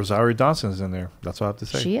 And Rosario Dawson's in there. That's all I have to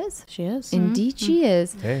say. She is. She is. Indeed, she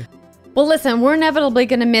is. Hey. Well, listen, we're inevitably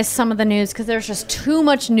going to miss some of the news because there's just too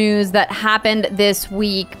much news that happened this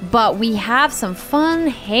week. But we have some fun,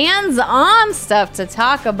 hands-on stuff to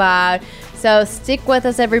talk about. So stick with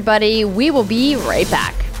us, everybody. We will be right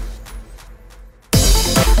back.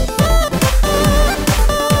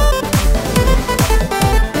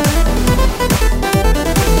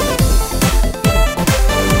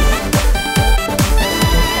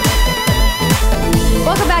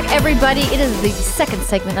 Welcome back, everybody. It is the second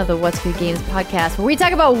segment of the What's Good Games podcast, where we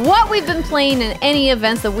talk about what we've been playing in any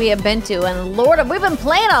events that we have been to. And Lord, we've been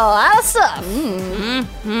playing a lot of stuff.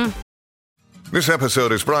 This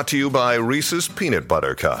episode is brought to you by Reese's Peanut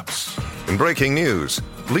Butter Cups. In breaking news,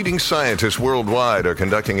 leading scientists worldwide are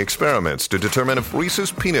conducting experiments to determine if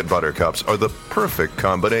Reese's Peanut Butter Cups are the perfect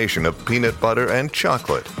combination of peanut butter and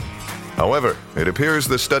chocolate. However, it appears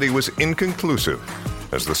the study was inconclusive,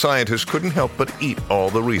 as the scientists couldn't help but eat all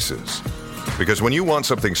the Reese's. Because when you want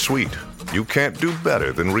something sweet, you can't do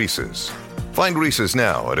better than Reese's. Find Reese's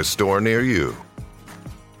now at a store near you.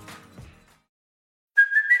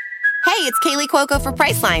 Hey, it's Kaylee Cuoco for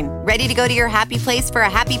Priceline. Ready to go to your happy place for a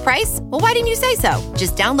happy price? Well, why didn't you say so?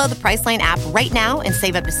 Just download the Priceline app right now and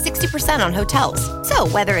save up to 60% on hotels. So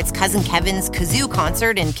whether it's Cousin Kevin's Kazoo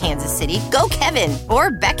Concert in Kansas City, go Kevin,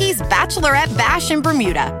 or Becky's Bachelorette Bash in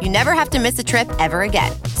Bermuda, you never have to miss a trip ever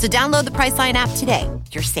again. So download the Priceline app today.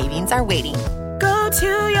 Your savings are waiting. Go to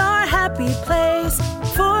your happy place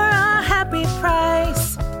for a happy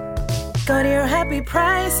price. Go to your happy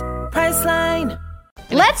price, Priceline.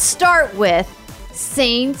 Let's start with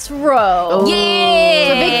Saints Row. Yeah!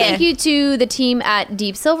 So big thank you to the team at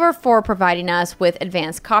Deep Silver for providing us with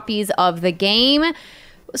advanced copies of the game.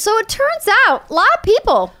 So it turns out a lot of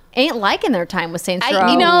people ain't liking their time with Saints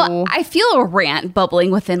Row. I feel a rant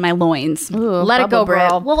bubbling within my loins. Let it go, bubble bro.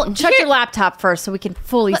 bread. Well, Check here- your laptop first so we can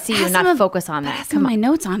fully see you and not focus on that. Some of my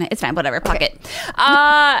notes on it. It's fine. Whatever. Fuck it.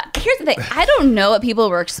 Here's the thing. I don't know what people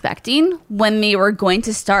were expecting when they were going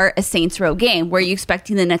to start a Saints Row game. Were you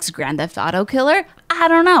expecting the next Grand Theft Auto killer? I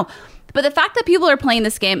don't know. But the fact that people are playing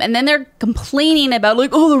this game and then they're complaining about like,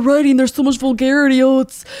 oh, the writing, there's so much vulgarity. Oh,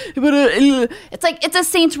 it's like it's a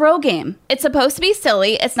Saints Row game. It's supposed to be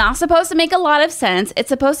silly. It's not supposed to make a lot of sense. It's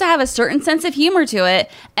supposed to have a certain sense of humor to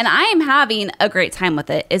it. And I am having a great time with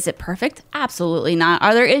it. Is it perfect? Absolutely not.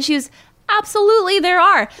 Are there issues? Absolutely, there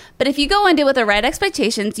are. But if you go into it with the right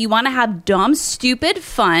expectations, you want to have dumb, stupid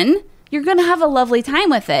fun, you're going to have a lovely time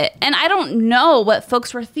with it. And I don't know what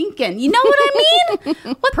folks were thinking. You know what I mean?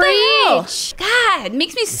 What the hell? God, it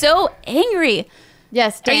makes me so angry.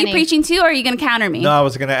 Yes, Are Danny. you preaching too, or are you going to counter me? No, I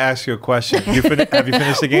was going to ask you a question. Have you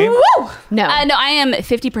finished the game? Woo! No. No, I am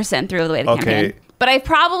 50% through the way to Okay. campaign. But I've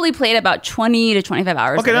probably played about 20 to 25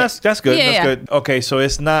 hours. Okay, of it. that's good. Yeah, That's yeah. good. Okay, so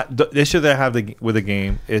it's not the issue that I have with the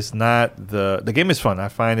game. It's not the game is fun. I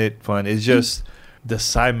find it fun. It's just the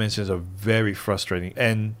side missions are very frustrating.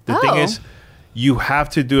 And the thing is, you have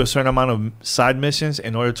to do a certain amount of side missions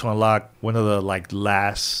in order to unlock one of the like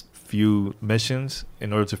last few missions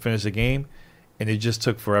in order to finish the game. and it just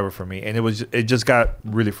took forever for me, and it just got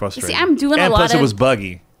really frustrating. I'm doing a and lot plus of- it was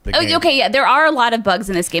buggy. the game. Okay, yeah, there are a lot of bugs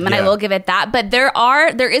in this game, and I Yeah. will give it that. But there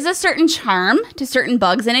is a certain charm to certain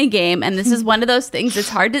bugs in a game, and this is one of those things. It's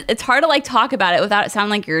hard to like talk about it without it sounding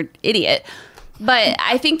like you're an idiot. But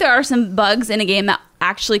I think there are some bugs in a game that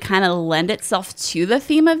actually kind of lend itself to the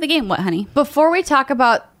theme of the game. What, honey? Before we talk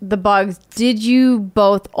about the bugs, did you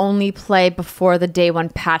both only play before the day one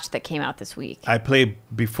patch that came out this week? I played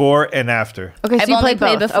before and after. Okay, so I've you only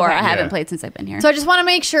played both. before. Okay. I haven't Yeah. played since I've been here. So I just want to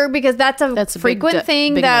make sure, because that's a That's a frequent big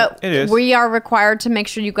thing big that It is. we are required to make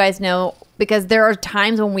sure you guys know, because there are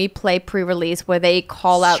times when we play pre-release where they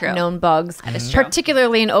call out True. known bugs, That is true.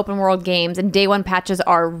 particularly in open world games, and day one patches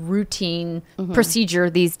are routine procedure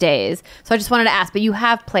these days. So I just wanted to ask, but you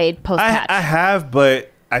have played post-patch. I have,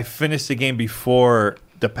 but I finished the game before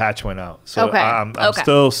the patch went out. So Okay. I'm Okay.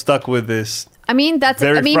 still stuck with this. I mean, but that's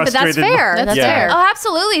Very fair. frustrated. That's Yeah. fair. Oh,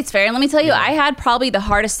 absolutely, it's fair. And let me tell you, I had probably the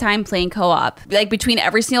hardest time playing co-op. Like between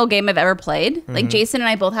every single game I've ever played. Like Jason and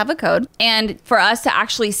I both have a code, and for us to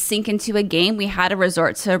actually sink into a game, we had to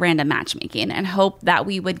resort to random matchmaking and hope that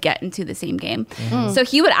we would get into the same game. So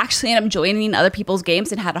he would actually end up joining other people's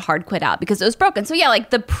games and had a hard quit out because it was broken. So yeah,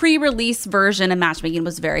 like the pre-release version of matchmaking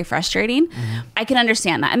was very frustrating. I can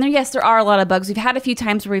understand that. And there are a lot of bugs. We've had a few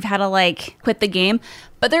times where we've had to like quit the game.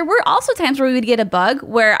 But there were also times where we would get a bug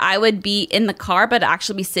where I would be in the car, but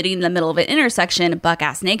actually be sitting in the middle of an intersection,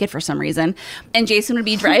 buck-ass naked for some reason. And Jason would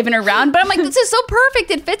be driving around. But I'm like, this is so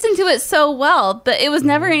perfect. It fits into it so well. But it was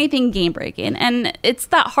never anything game-breaking. And it's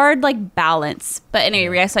that hard, like, balance. But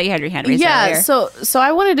anyway, I saw you had your hand raised Yeah, earlier. so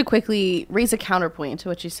I wanted to quickly raise a counterpoint to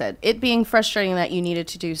what you said. It being frustrating that you needed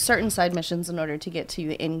to do certain side missions in order to get to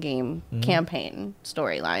the in-game campaign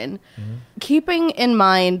storyline. Keeping in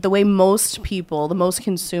mind the way most people, the most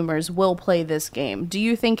consumers will play this game, do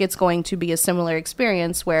you think it's going to be a similar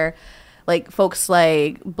experience where like folks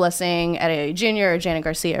like Blessing Adeoye Jr. or Janet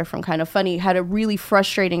Garcia from Kind of Funny had a really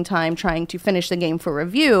frustrating time trying to finish the game for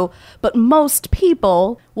review, but most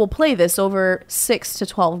people will play this over 6 to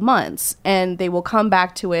 12 months and they will come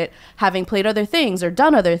back to it having played other things or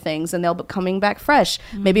done other things, and they'll be coming back fresh.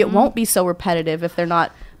 Maybe it won't be so repetitive if they're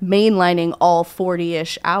not mainlining all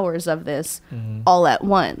 40-ish hours of this all at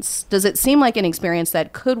once. Does it seem like an experience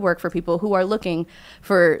that could work for people who are looking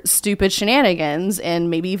for stupid shenanigans and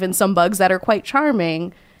maybe even some bugs that are quite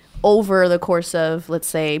charming over the course of, let's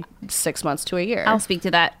say, 6 months to a year? I'll speak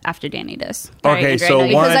to that after Danny does. Okay, Andrea, so I know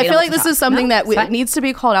you one- Because I don't feel like get this to is something that it's fine. needs to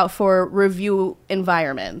be called out for review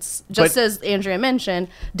environments. Just But- as Andrea mentioned,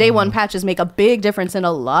 day one patches make a big difference in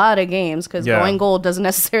a lot of games because Yeah. going gold doesn't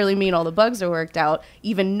necessarily mean all the bugs are worked out,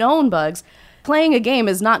 even known bugs. Playing a game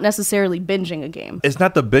is not necessarily binging a game. It's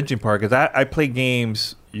not the binging part, because I play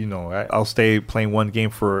games, I'll stay playing one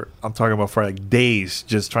game for like days,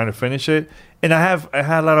 just trying to finish it. And I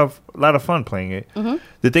had a lot of fun playing it.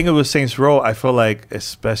 The thing with Saints Row, I feel like,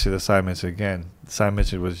 especially the side mission again, the side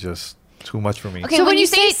mission was just too much for me. Okay, So when when you you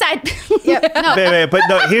say say- side... No, Wait, but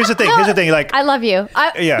no, here's the thing. Like, I love you.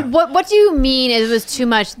 Yeah. What do you mean it was too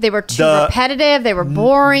much? They were too The- repetitive. They were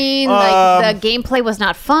boring. Like the gameplay was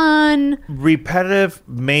not fun. repetitive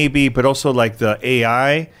maybe, but also like the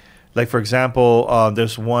AI. Like, for example,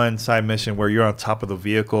 there's one side mission where you're on top of the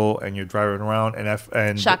vehicle and you're driving around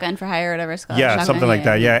and Shotgun for hire or whatever it's called. yeah, Shotgun, something like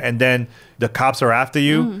that. Yeah, and then the cops are after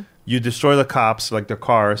you. You destroy the cops, like the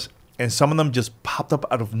cars, and some of them just popped up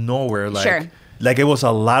out of nowhere. Like, Sure. like it was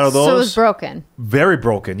a lot of those. So it was broken. Very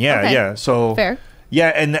broken. Yeah, Okay. yeah. So Fair. Yeah,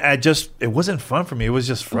 and it wasn't fun for me. It was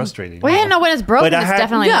just frustrating. Well, yeah, no, when it's broken, But I it's had-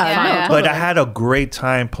 definitely Yeah, not fun. no, Yeah. totally. But I had a great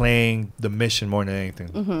time playing the mission more than anything.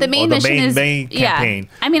 The main Or mission is... main yeah. campaign.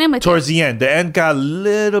 I mean, I'm with Towards you. the end. The end got a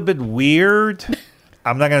little bit weird.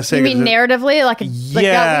 I'm not gonna say. You mean 'cause it- narratively, like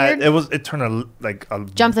Yeah, that weird? it turned a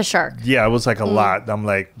Jump the shark. Yeah, it was like a lot. I'm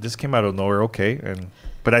like, this came out of nowhere. Okay,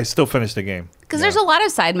 but I still finished the game. Because there's a lot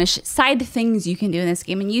of side things you can do in this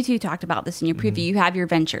game. And you two talked about this in your preview. You have your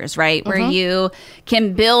ventures, right? Where you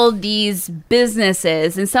can build these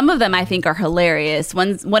businesses. And some of them I think are hilarious.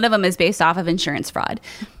 One of them is based off of insurance fraud,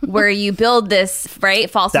 where you build this, right,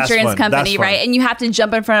 false That's insurance fun. company, That's fun. right? And you have to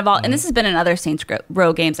jump in front of all. And this has been in other Saints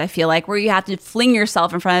Row games, I feel like, where you have to fling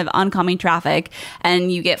yourself in front of oncoming traffic and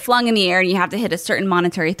you get flung in the air and you have to hit a certain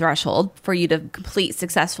monetary threshold for you to complete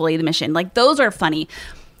successfully the mission. Like, those are funny.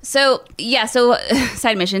 So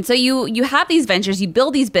side mission. So you have these ventures, you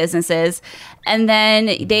build these businesses, and then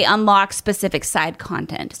they unlock specific side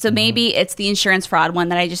content. So maybe it's the insurance fraud one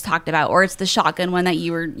that I just talked about, or it's the shotgun one that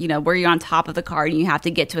you were, where you're on top of the car and you have to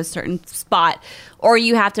get to a certain spot, or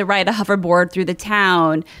you have to ride a hoverboard through the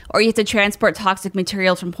town, or you have to transport toxic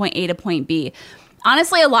materials from point A to point B.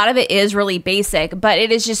 Honestly, a lot of it is really basic, but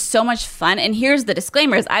it is just so much fun. And here's the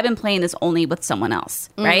disclaimers. I've been playing this only with someone else,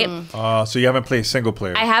 right? So you haven't played single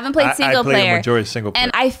player? I haven't played single I played player. a majority single player.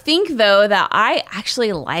 And I think, though, that I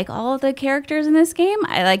actually like all of the characters in this game.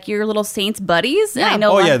 I like your little Saints buddies. And I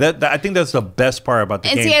know I think that's the best part about the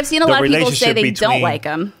game. And see, I've seen a lot of people say they don't like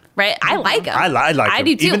them. Right? I like them. I like them. I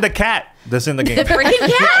do too. Even the cat that's in the game. The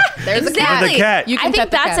freaking cat. There's a cat. Exactly. Even the cat. You can I think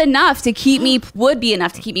pet the that's cat. enough to keep me, would be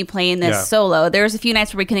enough to keep me playing this Yeah. solo. There's a few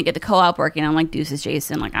nights where we couldn't get the co-op working. I'm like, deuces,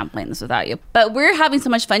 Jason, like I'm playing this without you. But we're having so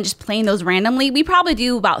much fun just playing those randomly. We probably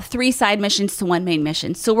do about 3 side missions to 1 main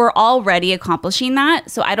mission. So we're already accomplishing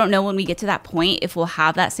that. So I don't know when we get to that point if we'll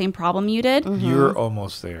have that same problem you did. You're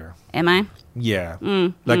almost there. Am I? Yeah.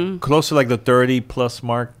 Like close to like the 30 plus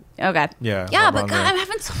mark. Okay. Yeah. Yeah, but around God, there. I'm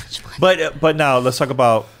having so much fun. But now let's talk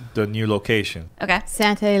about the new location. Okay.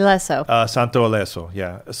 Santa Ileso. Santo Aleso,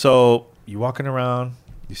 yeah. So you're walking around,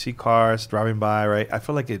 you see cars driving by, right? I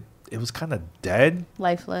feel like it was kind of dead,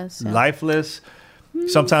 Lifeless. Yeah. lifeless.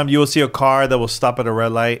 Sometimes you will see a car that will stop at a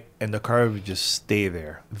red light and the car would just stay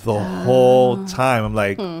there the whole time. I'm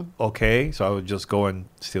like, okay. So I would just go and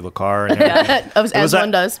steal the car. And everything. As one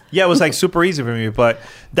does. Yeah, it was like super easy for me. But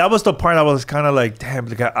that was the part I was kind of like, damn,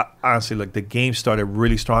 like, honestly, like the game started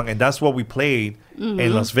really strong. And that's what we played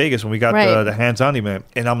in Las Vegas when we got Right. the hands-on event.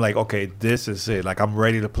 And I'm like, okay, this is it. Like, I'm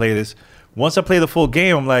ready to play this. Once I play the full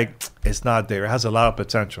game, I'm like, it's not there. It has a lot of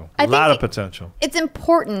potential. I A lot think of potential. It's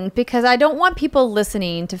important because I don't want people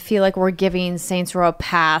listening to feel like we're giving Saints Row a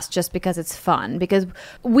pass just because it's fun. Because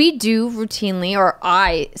we do routinely, or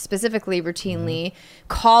I specifically routinely,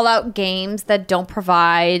 call out games that don't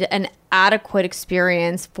provide an adequate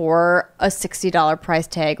experience for a $60 price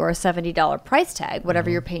tag or a $70 price tag, whatever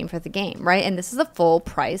you're paying for the game, right? And this is a full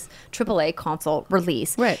price AAA console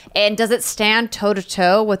release. Right. And does it stand toe to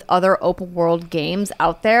toe with other open world games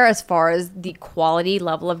out there as far as the quality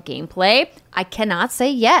level of gameplay? I cannot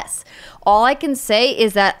say yes. All I can say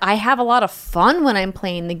is that I have a lot of fun when I'm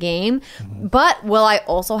playing the game, but will I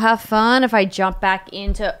also have fun if I jump back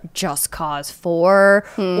into Just Cause 4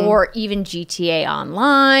 or even GTA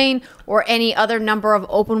Online or any other number of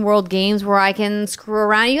open world games where I can screw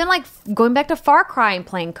around, even like going back to Far Cry and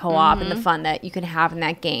playing co-op and the fun that you can have in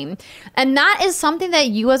that game. And that is something that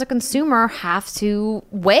you as a consumer have to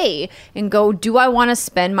weigh and go, do I want to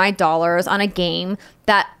spend my dollars on a game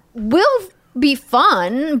that will be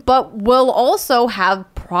fun, but will also have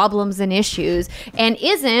problems and issues and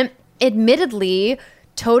isn't admittedly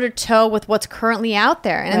toe-to-toe with what's currently out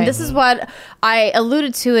there. And this is what I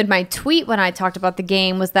alluded to in my tweet when I talked about the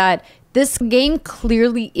game, was that this game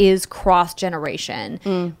clearly is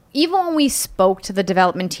cross-generation. Even when we spoke to the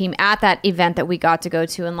development team at that event that we got to go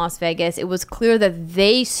to in Las Vegas, it was clear that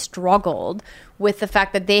they struggled with the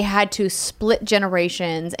fact that they had to split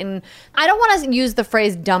generations. And I don't want to use the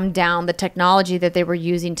phrase dumb down the technology that they were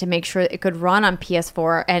using to make sure it could run on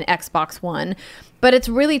PS4 and Xbox One. But it's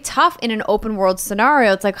really tough in an open world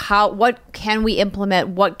scenario. It's like, what can we implement?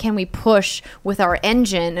 What can we push with our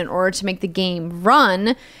engine in order to make the game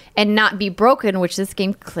run and not be broken, which this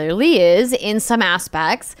game clearly is in some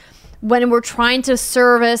aspects, when we're trying to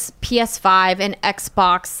service PS5 and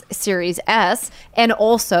Xbox Series S and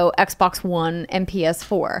also Xbox One and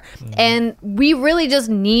PS4. And we really just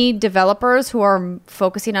need developers who are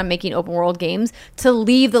focusing on making open world games to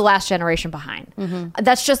leave the last generation behind.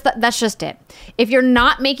 That's just it. If you're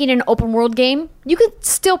not making an open world game, you could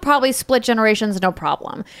still probably split generations, no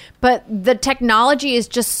problem. But the technology is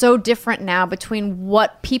just so different now between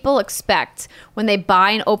what people expect when they buy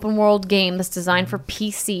an open world game that's designed for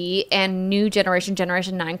PC and new generation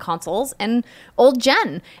 9 consoles and old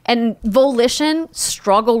gen. And Volition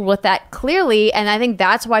struggled with that clearly, and I think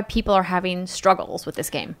that's why people are having struggles with this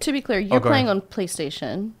game. To be clear, you're go playing ahead. on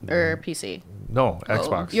PlayStation or PC. No,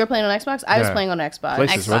 Xbox. You're playing on Xbox? I was Yeah. playing on Xbox.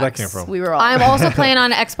 Places, where that came from. We were all I'm also playing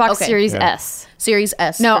on Xbox Okay. Series Yeah. S. Series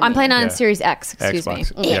S. No, for I'm me. playing on Yeah. Series X, excuse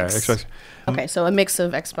Xbox. me. Yeah, X. Xbox. Okay, so a mix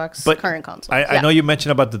of Xbox But current consoles. I know you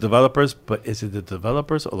mentioned about the developers, but is it the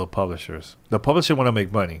developers or the publishers? The publisher want to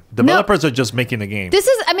make money. Developers are just making the game. This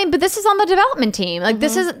is on the development team. Like,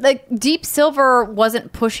 this is like Deep Silver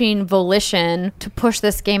wasn't pushing Volition to push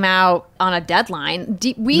this game out on a deadline.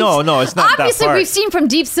 No, it's not that Obviously, part. we've seen from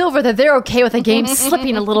Deep Silver that they're okay with a game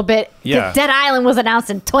slipping a little bit. Yeah. Dead Island was announced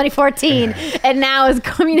in 2014 and now is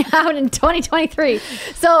coming out in 2023.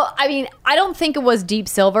 So, I mean, I don't think it was Deep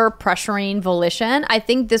Silver pressuring Volition. I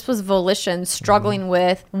think this was Volition struggling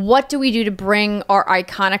with, what do we do to bring our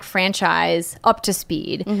iconic franchise up to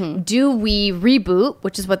speed? Do we reboot,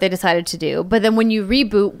 which is what they decided to do, but then when you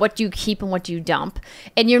reboot, what do you keep and what do you dump?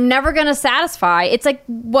 And you're never going to satisfy. It's like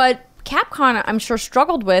what Capcom, I'm sure,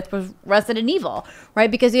 struggled with was Resident Evil, right?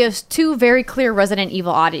 Because you have two very clear Resident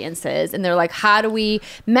Evil audiences, and they're like, how do we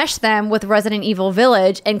mesh them with Resident Evil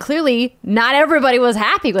Village? And clearly, not everybody was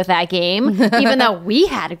happy with that game, even though we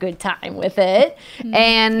had a good time with it.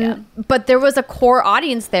 But there was a core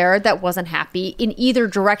audience there that wasn't happy in either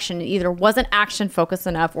direction. It either wasn't action focused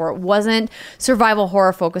enough, or it wasn't survival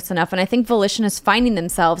horror focused enough. And I think Volition is finding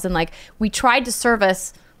themselves, and like, we tried to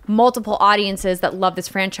service multiple audiences that love this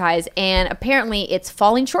franchise, and apparently it's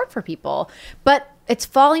falling short for people. But it's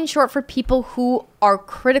falling short for people who are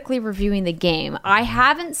critically reviewing the game. I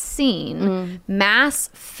haven't seen mass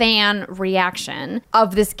fan reaction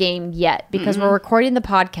of this game yet, because we're recording the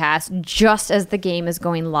podcast just as the game is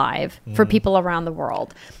going live for people around the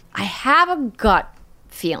world. I have a gut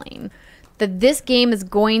feeling that this game is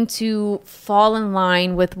going to fall in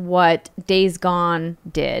line with what Days Gone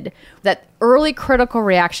did. That early critical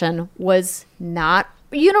reaction was not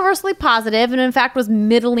universally positive, and in fact was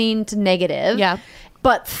middling to negative. Yeah.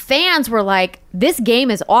 But fans were like, this game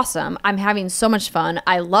is awesome. I'm having so much fun.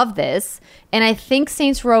 I love this. And I think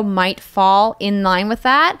Saints Row might fall in line with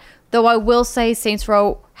that, though I will say Saints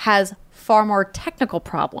Row has far more technical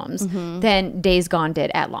problems than Days Gone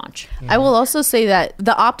did at launch. I will also say that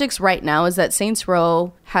the optics right now is that Saints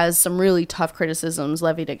Row has some really tough criticisms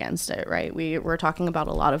levied against it, right? We're talking about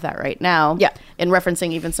a lot of that right now. Yeah. And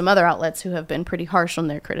referencing even some other outlets who have been pretty harsh on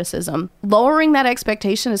their criticism. Lowering that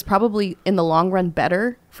expectation is probably in the long run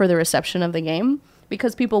better for the reception of the game,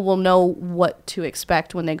 because people will know what to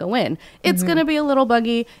expect when they go in. It's going to be a little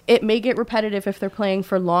buggy. It may get repetitive if they're playing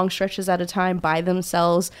for long stretches at a time by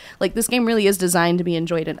themselves. Like, this game really is designed to be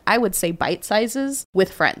enjoyed in, I would say, bite sizes with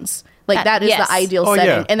friends. Like, that is yes. the ideal Oh, setting.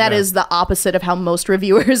 yeah, And that yeah. is the opposite of how most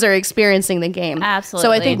reviewers are experiencing the game. Absolutely.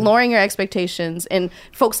 So I think lowering your expectations, and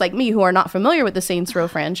folks like me who are not familiar with the Saints Row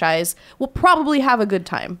franchise will probably have a good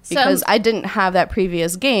time, because I didn't have that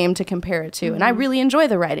previous game to compare it to. And I really enjoy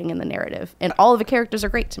the writing and the narrative. And all of the characters are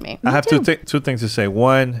great to me. I have two things to say.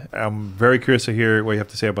 One, I'm very curious to hear what you have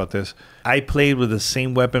to say about this. I played with the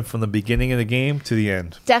same weapon from the beginning of the game to the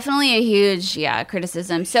end. Definitely a huge,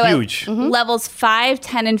 criticism. So Huge. at levels 5,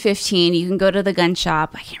 10, and 15, you can go to the gun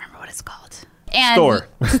shop. I can't remember what it's called. And Store.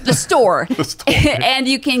 The store. The store. And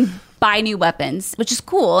you can buy new weapons, which is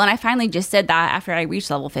cool. And I finally just did that after I reached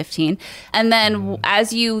level 15. And then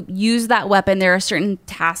as you use that weapon, there are certain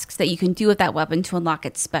tasks that you can do with that weapon to unlock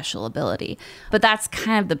its special ability. But that's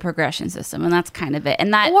kind of the progression system, and that's kind of it.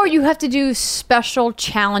 And that, Or you have to do special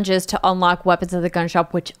challenges to unlock weapons at the gun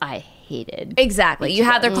shop, which I hated. exactly. You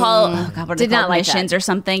have their call, oh God, what are Did they not called? like Missions that. or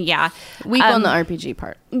something. Yeah. Weak on the RPG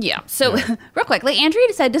part. Yeah. So, real quickly,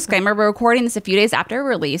 Andrea said, disclaimer, we're recording this a few days after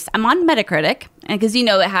release. I'm on Metacritic, and because it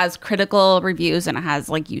has critical reviews and it has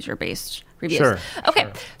like user-based reviews. Sure, Okay.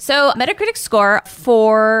 sure. So, Metacritic score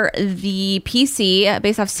for the PC,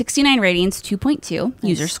 based off 69 ratings, 2.2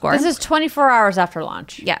 user score. This is 24 hours after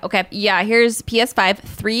launch. Yeah. Okay. Yeah. Here's PS5,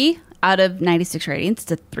 3 out of 96 ratings.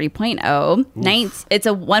 It's a 3.0. It's a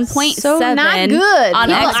 1.7 So not good. on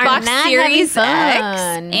People are Xbox not Series having X,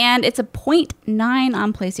 fun. and it's a 0.9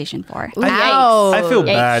 on PlayStation 4. I feel Yikes.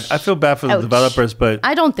 bad. I feel bad for the developers, but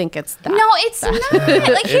I don't think it's that. No, it's not.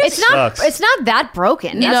 Like, here's It's not. Sucks. It's not that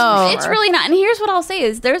broken. It's, That's for it's sure. really not. And here's what I'll say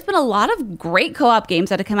is there's been a lot of great co-op games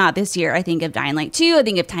that have come out this year. I think of Dying Light 2. I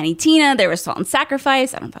think of Tiny Tina. There was Salt and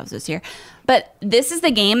Sacrifice. I don't know if that was this year. But this is the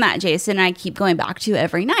game that Jason and I keep going back to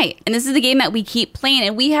every night. And this is the game that we keep playing.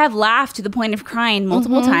 And we have laughed to the point of crying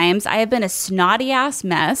multiple times. I have been a snotty ass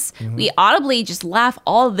mess. We audibly just laugh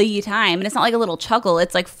all the time. And it's not like a little chuckle.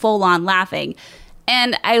 It's like full on laughing.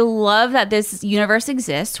 And I love that this universe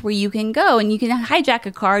exists where you can go and you can hijack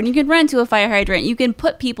a car and you can run to a fire hydrant. You can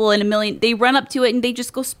put people in they run up to it and they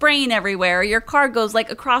just go spraying everywhere. Your car goes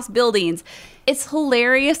like across buildings. It's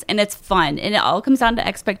hilarious and it's fun. And it all comes down to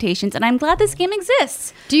expectations. And I'm glad this game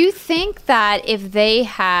exists. Do you think that if they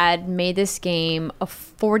had made this game a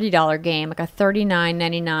 $40 game, like a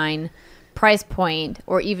 $39.99 price point,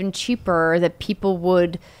 or even cheaper, that people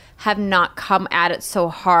would have not come at it so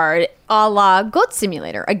hard, a la Goat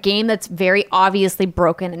Simulator, a game that's very obviously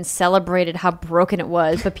broken and celebrated how broken it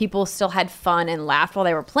was, but people still had fun and laughed while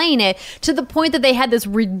they were playing it, to the point that they had this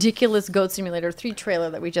ridiculous Goat Simulator 3 trailer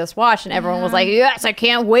that we just watched, and everyone was like, yes, I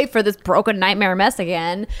can't wait for this broken nightmare mess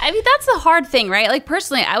again. I mean, that's the hard thing, right? Like,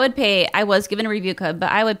 personally, I was given a review code,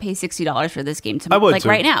 but I would pay $60 for this game I would, like too.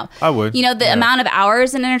 right now. I would. The amount of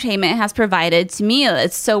hours and entertainment it has provided to me,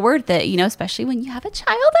 it's so worth it, especially when you have a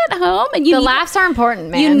child at home and you The need, laughs are important,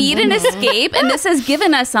 man. you need an escape, and this has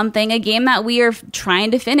given us something, a game that we are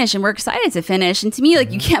trying to finish and we're excited to finish. And to me,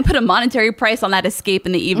 like, you can't put a monetary price on that escape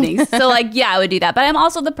in the evenings. So, like, yeah, I would do that. But I'm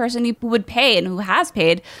also the person who would pay and who has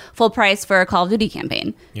paid full price for a Call of Duty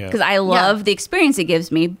campaign because I love the experience it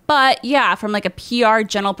gives me. But yeah, from like a PR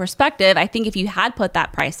general perspective, I think if you had put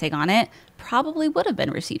that price tag on it, probably would have been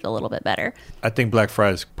received a little bit better. I think Black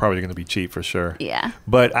Friday is probably going to be cheap for sure. Yeah.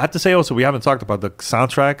 But I have to say also, we haven't talked about the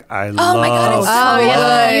soundtrack. I Oh my God, it's so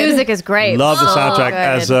yeah, the music is great. love the soundtrack.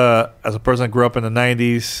 good. As a person that grew up in the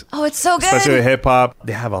 90s, Oh, it's so good. especially with hip hop,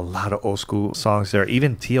 they have a lot of old school songs there.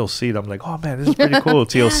 Even TLC, I'm like, oh man, this is pretty cool.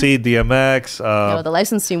 TLC, DMX, the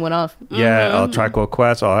license team went off. Tribe Called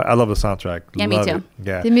Quest. Oh, I love the soundtrack. Yeah, me Love too. it.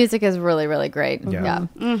 Yeah. The music is really, really great. Yeah.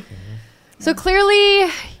 So clearly,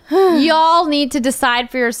 y'all need to decide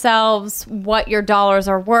for yourselves what your dollars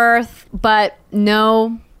are worth. But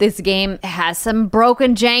no, this game has some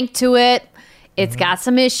broken jank to it. It's got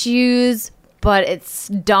some issues, but it's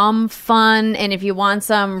dumb fun. And if you want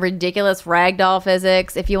some ridiculous ragdoll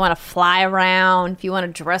physics, if you want to fly around, if you want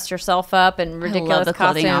to dress yourself up in ridiculous the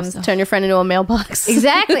clothing costumes. option. Turn your friend into a mailbox.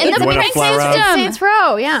 Exactly. And the You wanna wing fly around? system. Saints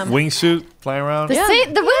Row, yeah. Wingsuit flying around. The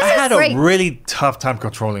wing I had is great. a really tough time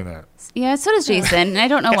controlling that. Yeah, so does Jason. And I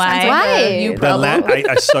don't know why. Why? You The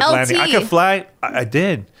I suck LT. landing. I could fly. I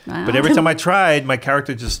did. Wow. But every time I tried, my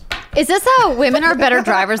character just... Is this how women are better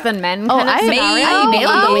drivers than men? Oh, kind of I scenario?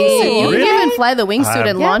 nailed the wingsuit. You Really? can even fly the wingsuit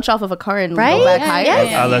and Yeah. launch off of a car and Right? go back Yeah, higher.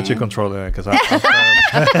 yeah. I'll let you control it because I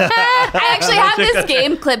actually have this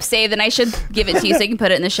game clip saved, and I should give it to you so you can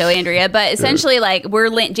put it in the show, Andrea. But essentially, like,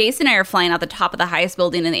 Jason and I are flying out the top of the highest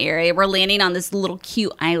building in the area. We're landing on this little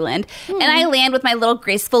cute island, and I land with my little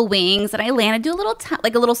graceful wings, and I land and do a little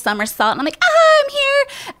like a little somersault, and I'm like, I'm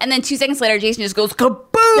here. And then 2 seconds later, Jason just goes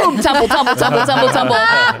kaboom, tumble, tumble, tumble, tumble, tumble,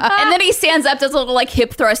 and then he stands up, does a little like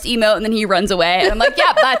hip thrust emote, and then he runs away. And I'm like,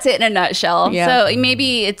 yeah, that's it in a nutshell. Yeah. So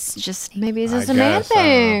maybe it's just Maybe it's just I a man guess, I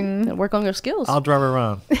don't thing. Work on your skills. I'll drive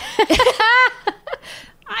around.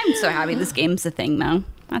 I'm so happy this game's a thing, though.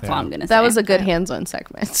 That's all I'm gonna say. That was a good hands-on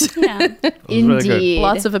segment. Yeah. It was really good. Indeed.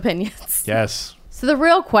 Lots of opinions. Yes. So the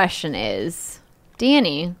real question is,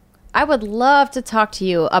 Danny, I would love to talk to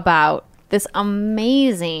you about this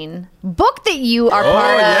amazing book that you are Oh,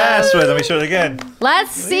 part of. yes. Wait, let me show it again.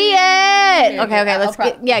 Let's see it. Okay, let's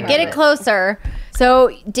get it closer.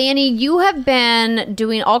 So, Danny, you have been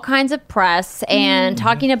doing all kinds of press and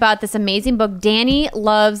talking about this amazing book, Danny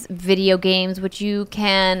Loves Video Games, which you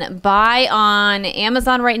can buy on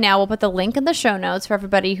Amazon right now. We'll put the link in the show notes for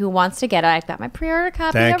everybody who wants to get it. I've got my pre-order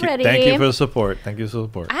copy already. Thank you for the support. Thank you for the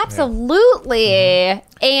support. Absolutely.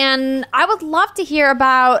 And I would love to hear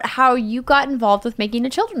about how you got involved with making a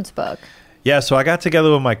children's book. Yeah, so I got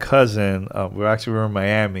together with my cousin. We were in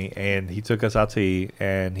Miami, and he took us out to eat.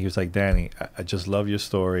 And he was like, "Danny, I just love your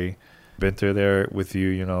story. Been through there with you,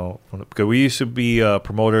 you know, because we used to be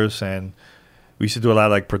promoters, and we used to do a lot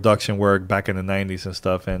of like production work back in the '90s and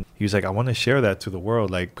stuff." And he was like, "I want to share that to the world,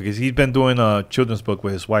 like because he's been doing a children's book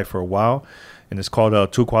with his wife for a while, and it's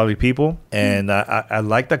called Two Quality People." And I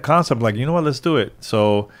like the concept. Like, you know what? Let's do it.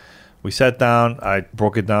 So we sat down. I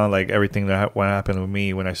broke it down, like everything that what happened with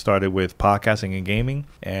me when I started with podcasting and gaming,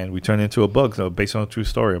 and we turned it into a book based on a true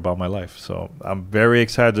story about my life. So I'm very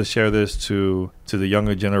excited to share this to the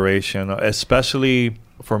younger generation, especially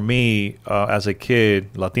for me as a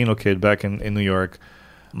kid, Latino kid back in New York.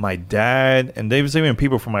 My dad, and there was even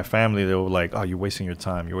people from my family that were like, "Oh, you're wasting your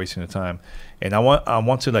time. You're wasting your time." And I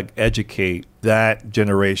want to like educate that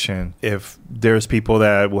generation. If there's people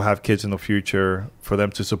that will have kids in the future, for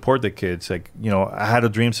them to support the kids. Like, you know, I had a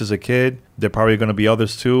dream as a kid. There probably going to be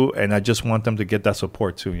others too, and I just want them to get that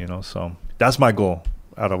support too. You know, so that's my goal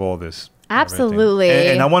out of all this. Absolutely.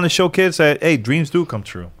 And I want to show kids that, hey, dreams do come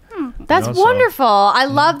true. That's You know, so- wonderful. I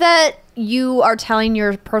love that you are telling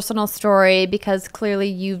your personal story because clearly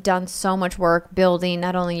you've done so much work building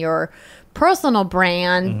not only your personal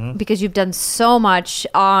brand, because you've done so much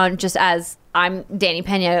on just as I'm Danny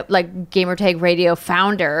Pena, like Gamertag Radio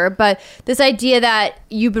founder, but this idea that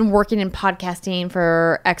you've been working in podcasting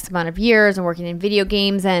for X amount of years and working in video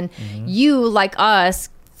games, and you, like us,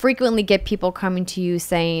 frequently get people coming to you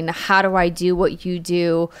saying, how do I do what you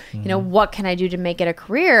do? You know, what can I do to make it a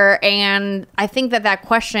career? And I think that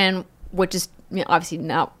question, which is, you know, obviously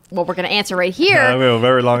not what we're going to answer right here, Yeah, we have a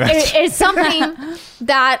very long answer. it's something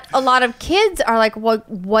that a lot of kids are like,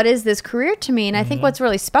 what is this career to me? And I think what's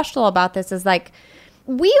really special about this is like,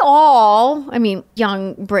 we all, I mean,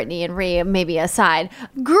 young Brittany and Rhea maybe aside,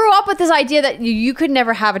 grew up with this idea that you could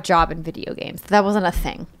never have a job in video games. That wasn't a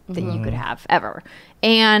thing that you could have ever.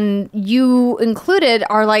 And you included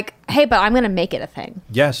are like, hey, but I'm going to make it a thing.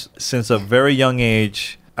 Yes, since a very young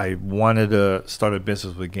age, I wanted to start a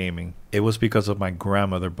business with gaming, it was because of my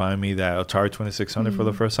grandmother buying me that Atari 2600 for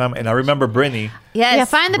the first time. And I remember Brittany. Yes. Yeah,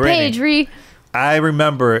 find the Brittany. page, Ree. I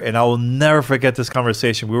remember, and I will never forget this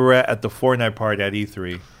conversation. We were at the Fortnite party at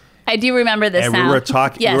E3. I do remember this And now. we were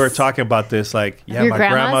talking. Yes. We were talking about this. Like, yeah, Your my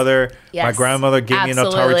grandma's? Yes, grandmother gave me an Atari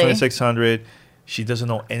absolutely. 2600. She doesn't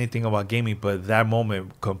know anything about gaming, but that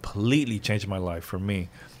moment completely changed my life for me.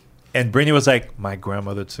 And Brittany was like, my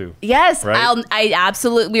grandmother too. Yes, Right? I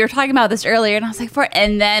absolutely. We were talking about this earlier, and I was like,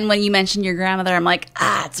 and then when you mentioned your grandmother, I'm like,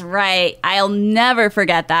 that's right. I'll never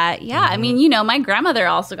forget that. Yeah, I mean, my grandmother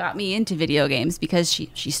also got me into video games because she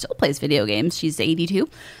still plays video games. She's 82.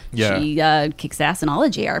 Yeah. She kicks ass in all the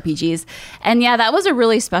JRPGs, and yeah, that was a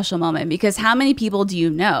really special moment because how many people do you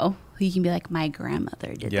know who you can be like, my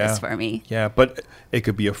grandmother did this for me? Yeah, but it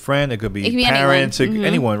could be a friend, it could be, be parents, anyone.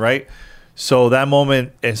 anyone, right? So that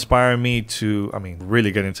moment inspired me to,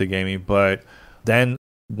 really get into gaming. But then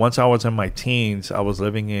once I was in my teens, I was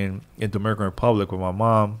living in the Dominican Republic with my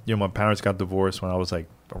mom. My parents got divorced when I was like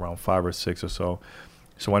around 5 or 6 or so.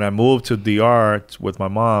 So when I moved to DR with my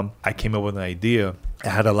mom, I came up with an idea. I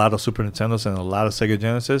had a lot of Super Nintendos and a lot of Sega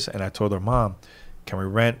Genesis. And I told her, Mom, can we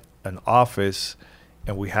rent an office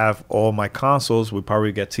and we have all my consoles? We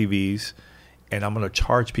probably get TVs. And I'm going to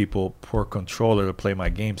charge people per controller to play my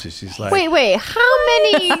games. So she's like, Wait. How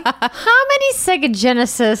many Sega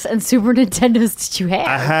Genesis and Super Nintendos did you have?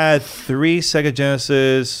 I had 3 Sega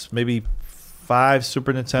Genesis, maybe 5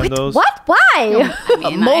 Super Nintendos. What? Why?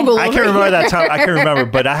 Mogul. I can't remember that time. I can't remember,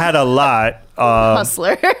 but I had a lot.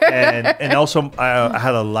 Hustler. and also I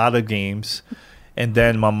had a lot of games. And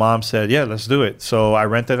then my mom said, yeah, let's do it. So I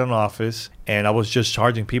rented an office, and I was just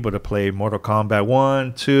charging people to play Mortal Kombat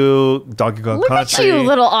 1, 2, Donkey Kong Look Country. at you,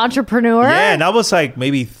 little entrepreneur. Yeah, and I was like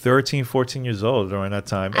maybe 13, 14 years old during that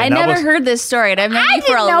time. I And that never was- heard this story, and I've known I you for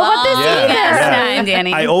didn't a know long about this either. time,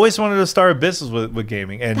 Danny. I always wanted to start a business with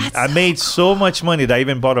gaming, and I made so much money that I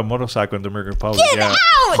even bought a motorcycle in the Dominican Republic. Get out!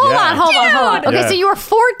 Hold on. Okay, Yeah. so you were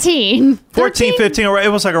 14. 14, 15, or it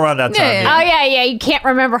was like around that time. Yeah. Oh, yeah. You can't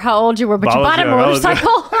remember how old you were, but I you was bought a young, I was young.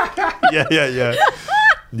 motorcycle. Yeah.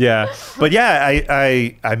 Yeah. But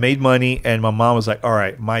yeah, I made money, and my mom was like, all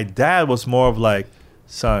right. My dad was more of like,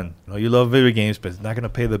 son, you love video games, but it's not going to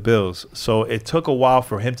pay the bills. So it took a while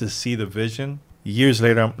for him to see the vision. Years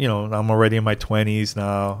later, I'm already in my 20s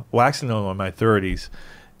now. Well, actually, no, in my 30s.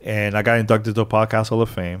 And I got inducted to the Podcast Hall of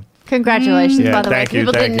Fame. Congratulations, by the way. thank you,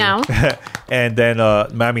 People thank didn't know. you. And then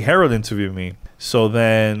Miami Herald interviewed me. So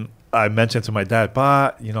then I mentioned to my dad,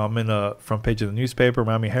 I'm in the front page of the newspaper,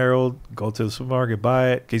 Miami Herald. Go to the supermarket,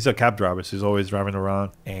 buy it. He's a cab driver, so he's always driving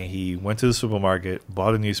around. And he went to the supermarket,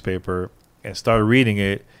 bought a newspaper, and started reading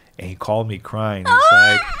it. And he called me crying.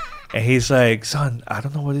 He's like, son, I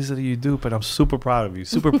don't know what it is that you do, but I'm super proud of you.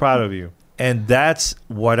 Super proud of you. And that's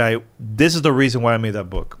this is the reason why I made that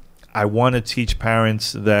book. I want to teach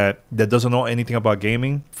parents that doesn't know anything about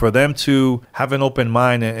gaming, for them to have an open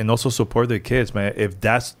mind and also support their kids, man, if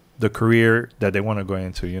that's the career that they want to go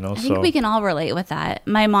into, I think we can all relate with that.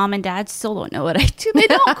 My mom and dad still don't know what I do. They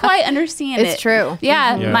don't quite understand it. It's true.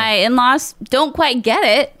 Yeah, Yeah. my in-laws don't quite get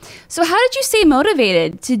it. So how did you stay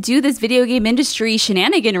motivated to do this video game industry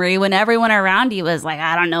shenaniganry when everyone around you was like,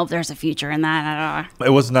 I don't know if there's a future in that. I don't know.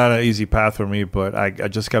 It was not an easy path for me, but I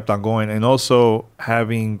just kept on going. And also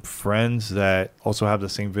having friends that also have the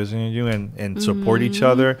same vision as you and support each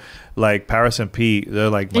other. Like Paris and Pete, they're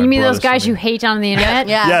like my And you mean those brothers to guys me. you hate on the internet?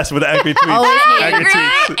 Yeah. Yes, with the angry tweets. Angry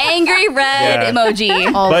tweets. Angry red Yeah. emoji.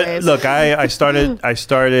 But Always. look, I started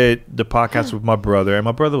the podcast with my brother, and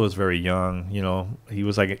my brother was very young. He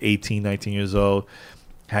was like 18, 19 years old,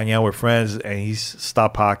 hanging out with friends, and he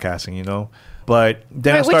stopped podcasting. But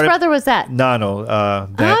then I Wait, which started. brother was that? No,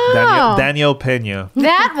 Oh. Daniel Pena.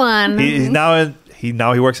 That one. He's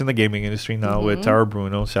now he works in the gaming industry now with Tara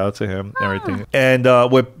Bruno. Shout out to him and everything. And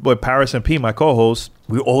with Paris and P, my co-hosts,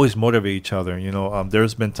 we always motivate each other.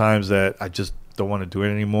 There's been times that I just don't want to do it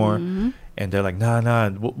anymore. And they're like, nah.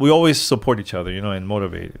 We always support each other, and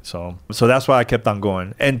motivate it. So that's why I kept on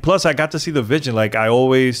going. And plus, I got to see the vision. Like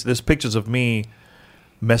there's pictures of me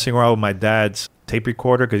messing around with my dad's tape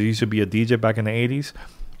recorder because he used to be a DJ back in the 80s.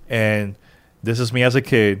 And this is me as a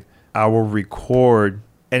kid. I will record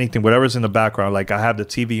anything, whatever's in the background. Like I have the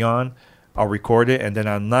TV on, I'll record it. And then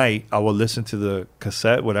at night, I will listen to the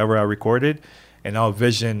cassette, whatever I recorded. And I'll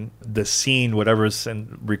vision the scene, whatever's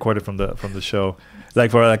recorded from the show, like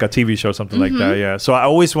for like a TV show, something like that. Yeah. So I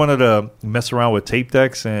always wanted to mess around with tape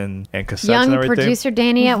decks and cassettes Young and everything. producer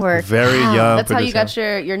Danny at work. Very young. That's how you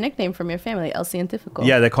producer. got your nickname from your family, El Científico.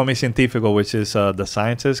 Yeah, they call me Científico, which is the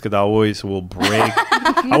scientist, because I always will break.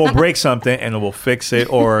 I will break something and it will fix it,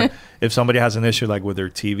 or if somebody has an issue like with their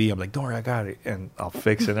TV, I'm like, don't worry, I got it, and I'll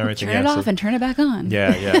fix it and everything. Turn it off and turn it back on.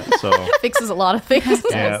 yeah. So Fixes a lot of things.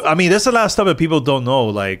 yeah, I mean, there's a lot of stuff that people don't know,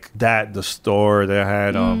 like that the store that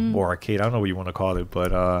had or arcade. I don't know what you want to call it,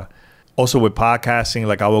 but also with podcasting,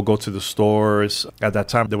 like I will go to the stores. At that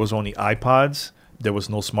time, there was only iPods. There was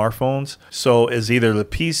no smartphones, so it's either the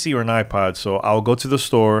PC or an iPod. So I'll go to the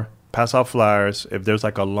store, pass out flyers. If there's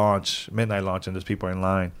like a launch, midnight launch, and there's people in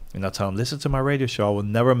line, and I'll tell them, listen to my radio show. I will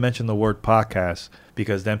never mention the word podcast,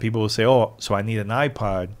 because then people will say, oh, so I need an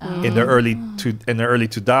iPod in the early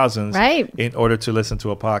 2000s, Right. in order to listen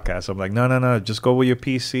to a podcast. I'm like, no, just go with your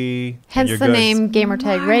PC. and Hence you're the good. name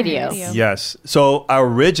Gamertag Radio. Yes. So I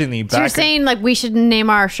originally So you're back saying like we should name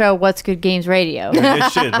our show What's Good Games Radio.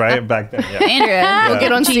 it should, right? Back then, yeah. Andrea, We'll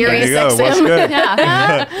get on There Sirius you go. What's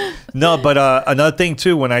XM. good? No, but another thing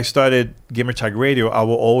too, when I started Gamertag Radio, I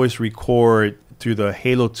will always record through the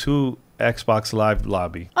Halo 2 Xbox Live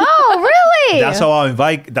lobby. Oh, really? That's how I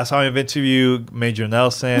interview Major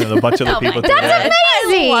Nelson and a bunch of other people through That's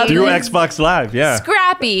amazing. through Xbox Live. Yeah.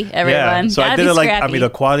 Scrappy, everyone. Yeah, so I Gotta did be it like, I scrappy. mean, the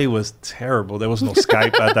quality was terrible. There was no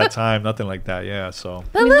Skype at that time, nothing like that. Yeah, so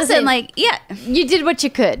But listen, like, yeah. You did what you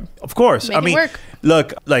could. of course, Make I it mean, work.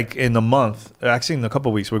 look, like in a month, actually in a couple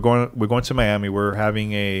of weeks, we're going to Miami. We're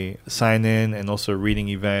having a sign in and also a reading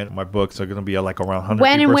event. My books are going to be like around 100.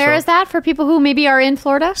 When and people or where so. is that for people who maybe are in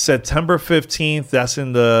Florida? September 15th. That's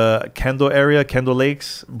in the Kendall area, Kendall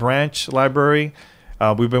Lakes branch library.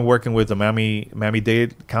 We've been working with the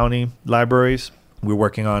Miami-Dade County libraries. We're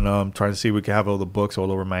working on trying to see if we can have all the books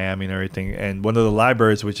all over Miami and everything. And one of the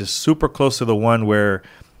libraries, which is super close to the one where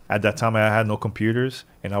at that time I had no computers,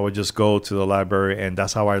 and I would just go to the library, and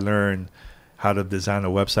that's how I learned how to design a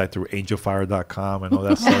website through angelfire.com and all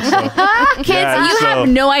that stuff. So, Kids, yeah, you so- have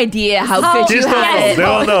no idea how good you Just don't have know. it. They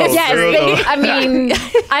don't know. Yes, They don't know. I mean,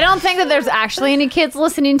 I don't think that there's actually any kids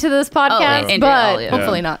listening to this podcast, Andrea, but yeah.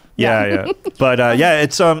 Hopefully not. Yeah. But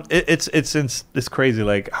it's crazy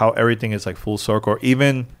like how everything is like full circle.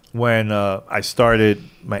 Even when I started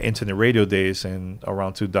my internet radio days in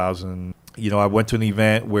around 2000, I went to an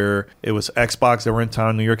event where it was Xbox. They were in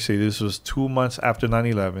town in New York City. This was 2 months after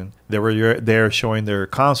 9/11. They were there showing their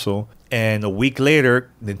console, and a week later,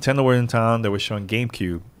 Nintendo were in town. They were showing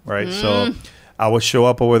GameCube, right? So I would show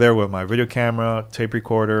up over there with my video camera, tape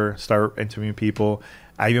recorder, start interviewing people.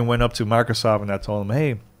 I even went up to Microsoft and I told them,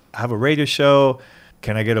 hey, I have a radio show.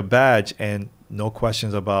 Can I get a badge? And no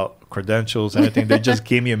questions about credentials, anything. They just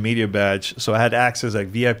gave me a media badge. So I had access like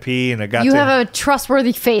VIP, and I got you to... have a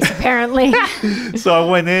trustworthy face, apparently. So I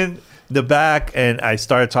went in the back and I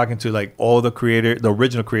started talking to like all the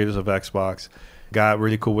original creators of Xbox. Got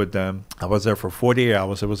really cool with them. I was there for 48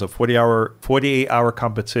 hours. It was a 48-hour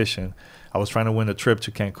competition. I was trying to win a trip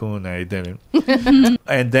to Cancun and I didn't.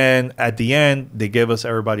 And then at the end, they gave us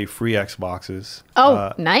everybody free Xboxes.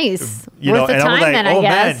 Oh, nice. Worth the and I was time like, then, I oh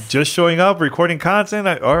guess. man, just showing up, recording content.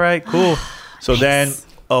 All right, cool. So then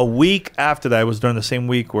a week after that, it was during the same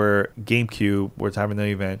week where GameCube was having the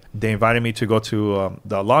event. They invited me to go to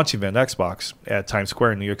the launch event, Xbox, at Times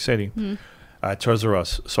Square in New York City. At Toys R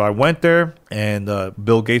Us. So I went there, and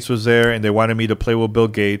Bill Gates was there, and they wanted me to play with Bill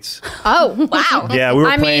Gates. Oh, wow. Yeah, we were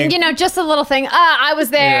I playing. mean, just a little thing. I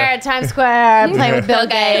was there Yeah. at Times Square playing with Bill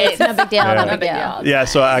Gates. No big deal. Yeah. No big deal. Yeah,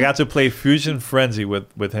 so I got to play Fusion Frenzy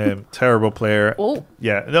with him. Terrible player. Oh.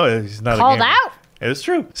 Yeah, no, he's not Called a gamer. out? It's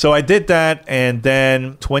true. So I did that, and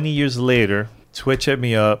then 20 years later, Twitch hit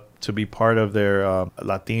me up to be part of their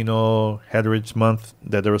Latino Heritage Month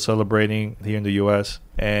that they were celebrating here in the U.S.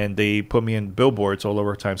 And they put me in billboards all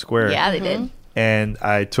over Times Square. Yeah, they did. And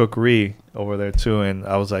I took Ree over there too, and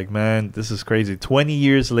I was like, man, this is crazy. 20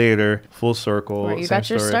 years later, full circle. Where you same got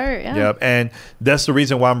your story. start, yeah. Yep. And that's the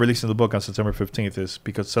reason why I'm releasing the book on September 15th is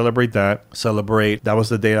because celebrate. That was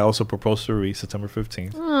the day I also proposed to Ree, September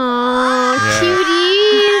 15th. Aw, Yeah. cuties.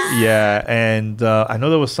 Yeah, and I know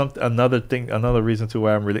there was another reason too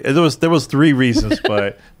why I'm really. There was 3 reasons,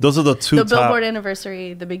 but those are the 2 The top. Billboard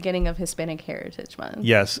anniversary, the beginning of Hispanic Heritage Month.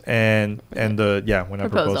 Yes, and when I Proposal.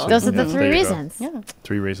 proposed. Those are the Yes, 3 there you go. reasons. Yeah,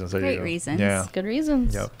 3 reasons. There Great you go. reasons. Yeah. good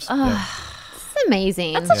reasons. Yep. It's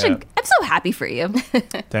amazing. I'm so happy for you.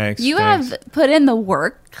 Thanks. You thanks. have put in the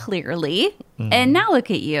work clearly, and now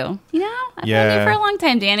look at you. I've known you Yeah. for a long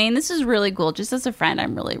time, Danny, and this is really cool. Just as a friend,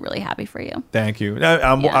 I'm really, really happy for you. Thank you. Yeah.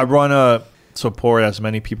 I want to support as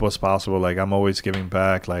many people as possible. Like I'm always giving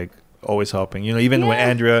back, like always helping. Even when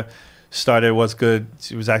Andrea started What's Good,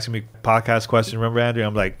 she was asking me podcast questions. Remember, Andrea?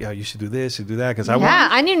 I'm like, yeah, you should do this, you do that. Because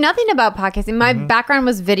I knew nothing about podcasting. My background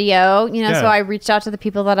was video, Yeah. so I reached out to the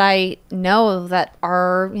people that I know that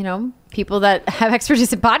are, people that have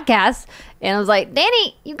expertise in podcasts. And I was like,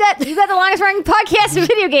 Danny, you got the longest running podcast in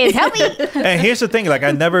video games. Help me. And here's the thing, like,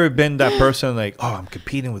 I've never been that person like, oh, I'm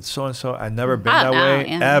competing with so and so. I've never been that way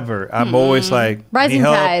ever. I'm always like, rising need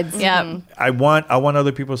help. tides. Yeah. I want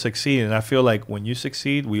other people to succeed, and I feel like when you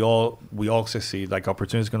succeed, we all succeed. Like,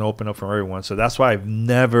 opportunities going to open up for everyone. So that's why I've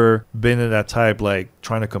never been in that type, like,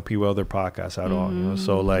 trying to compete with other podcasts at all. You know,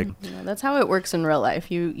 so like, Yeah, that's how it works in real life.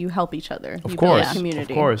 You help each other. of You build course, a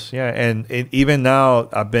community. of course, yeah. And even now,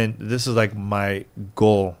 this is like my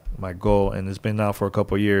goal, and it's been now for a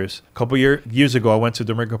couple of years. Years ago, I went to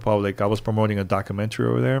Dominican Republic. I was promoting a documentary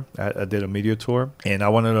over there. I did a media tour, and I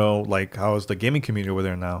want to know, like, how is the gaming community over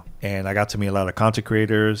there now? And I got to meet a lot of content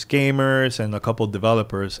creators, gamers, and a couple of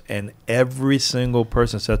developers. And every single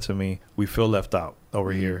person said to me, "We feel left out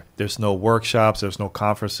over here. There's no workshops, there's no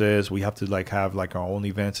conferences. We have to like have like our own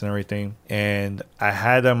events and everything." And I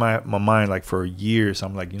had in my mind, like, for years,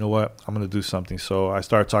 I'm like, you know what, I'm gonna do something. So I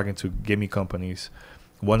started talking to gaming companies.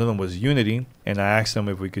 One of them was Unity, and I asked them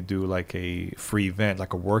if we could do like a free event,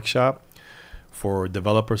 like a workshop for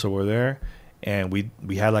developers over there. And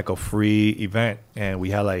we had like a free event, and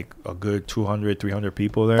we had like a good 200, 300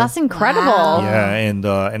 people there. That's incredible. Yeah, and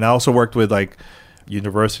I also worked with like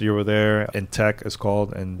university over there, in Tech it's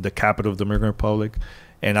called, and the capital of the Dominican Republic.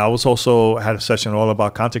 And I was also had a session all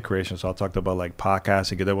about content creation. So I talked about like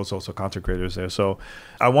podcasting. There was also content creators there. So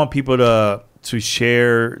I want people to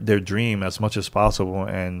share their dream as much as possible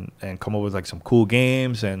and come up with like some cool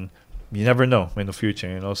games. And you never know in the future,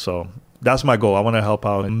 you know. So that's my goal. I want to help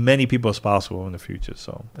out as many people as possible in the future.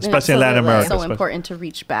 So especially in Latin America. It's so important to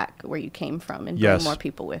reach back where you came from and bring more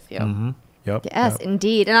people with you. Mm-hmm. Yep. Yes,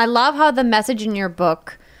 indeed. And I love how the message in your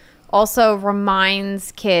book also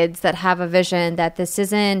reminds kids that have a vision that this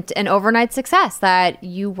isn't an overnight success, that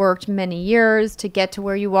you worked many years to get to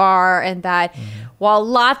where you are, and that while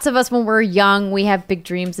lots of us when we're young, we have big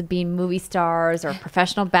dreams of being movie stars or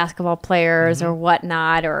professional basketball players or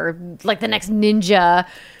whatnot, or like the next ninja,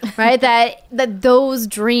 right? that those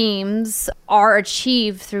dreams are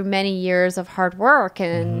achieved through many years of hard work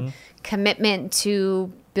and commitment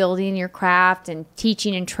to building your craft and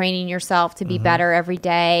teaching and training yourself to be better every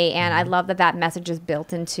day. And I love that message is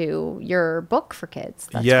built into your book for kids.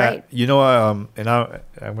 That's great. You know, and I'm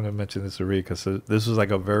going to mention this to Reed, because this was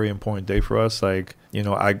like a very important day for us. Like, you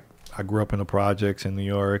know, I grew up in the projects in New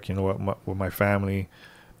York, you know, with my family.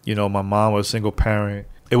 You know, my mom was a single parent.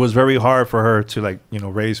 It was very hard for her to, like, you know,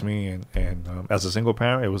 raise me. And as a single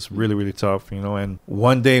parent, it was really, really tough, you know. And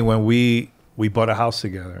one day when we bought a house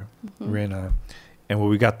together, Rena, and when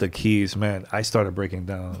we got the keys, man, I started breaking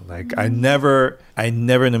down. Like, I never in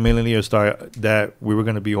a million years thought that we were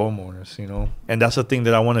going to be homeowners, you know. And that's the thing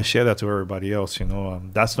that I want to share that to everybody else, you know.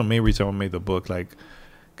 That's the main reason I made the book, like,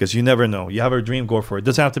 because you never know. You have a dream, go for it. It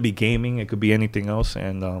doesn't have to be gaming. It could be anything else,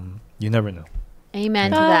 and you never know.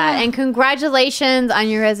 Amen to that. And congratulations on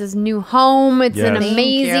your guys' new home. It's an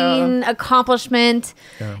amazing accomplishment.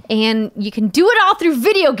 Yeah. And you can do it all through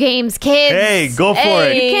video games, kids. Hey, go for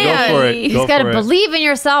it. Go for it. You just got to believe in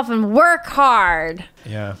yourself and work hard.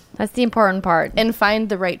 Yeah. That's the important part. And find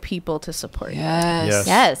the right people to support you.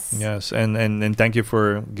 Yes. And thank you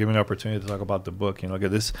for giving me the opportunity to talk about the book. You know,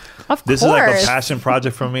 this of is like a passion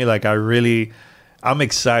project for me. Like, I'm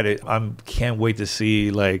excited. I can't wait to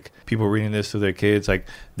see like people reading this to their kids. Like,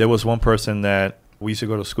 there was one person that we used to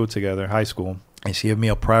go to school together, high school, and she hit me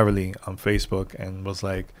up privately on Facebook and was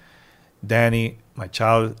like, "Danny, my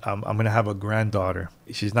child, I'm gonna have a granddaughter.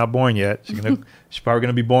 She's not born yet. She's probably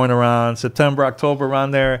gonna be born around September, October,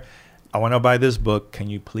 around there. I want to buy this book.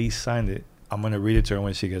 Can you please sign it? I'm going to read it to her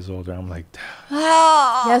when she gets older." I'm like,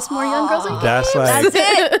 yes, more young girls and that's like, That's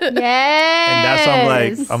it.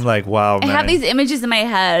 Yes. And I'm like, wow, man. I have these images in my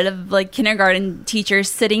head of like kindergarten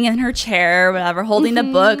teachers sitting in her chair, or whatever, holding the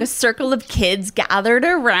book, a circle of kids gathered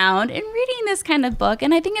around and reading this kind of book.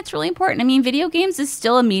 And I think it's really important. I mean, video games is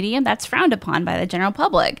still a medium that's frowned upon by the general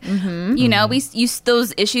public. You know, we use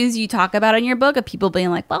those issues you talk about in your book of people being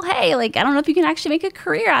like, well, hey, like, I don't know if you can actually make a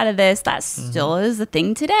career out of this. That still is a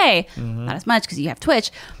thing today. Not as much because you have Twitch.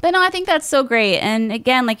 But no, I think that's so great. And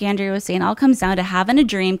again, like Andrea was saying, it all comes down to having a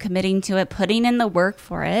dream, committing to it, putting in the work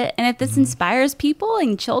for it. And if this inspires people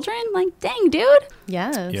and children, like, dang, dude.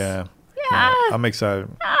 Yes. Yeah. I'm excited.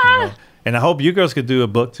 You know? And I hope you girls could do a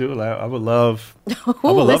book too. Like, I would love.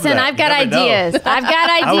 Listen, I've got ideas. I've got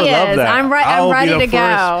ideas. I would love that. I'm ready to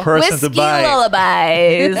go. Whiskey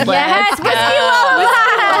lullabies. Yes, whiskey lullabies.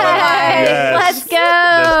 Yes. Let's go.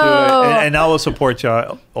 Let's do it. And I will support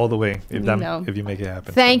y'all all the way if you make it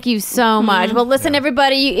happen. Thank you so much. Well, listen,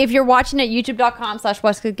 everybody, if you're watching at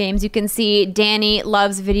youtube.com/what'sgoodgames, you can see Danny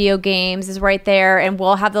Loves Video Games is right there, and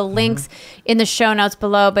we'll have the links in the show notes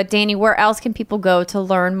below. But Danny, where else can people go to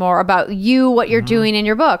learn more about you, what you're doing in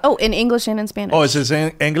your book? Oh, in English and in Spanish. Oh, it's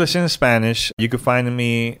in English and Spanish. You can find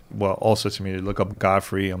me, all social media. Look up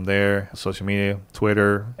Godfrey. I'm there. Social media,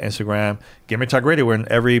 Twitter, Instagram. Gamer Talk Radio. We're in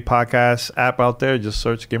every podcast app out there. Just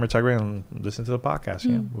search Gamer Talk Radio and listen to the podcast.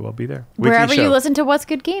 Yeah, we'll be there. Wherever you listen to What's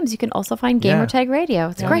Good Games, you can also find Gamer Tag Radio.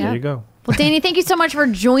 It's great. There you go. Well, Danny, thank you so much for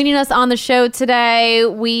joining us on the show today.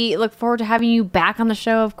 We look forward to having you back on the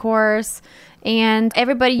show, of course. And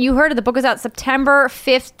everybody, you heard it. The book is out September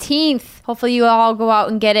 15th. Hopefully you all go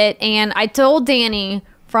out and get it. And I told Danny,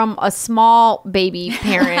 from a small baby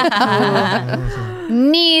parent who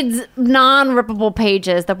needs non-rippable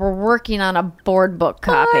pages, that we're working on a board book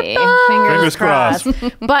copy. Fingers crossed.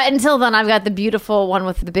 But until then, I've got the beautiful one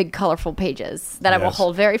with the big colorful pages that I will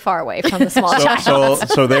hold very far away from the small child.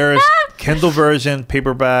 So there's Kindle version,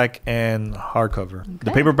 paperback, and hardcover. Okay.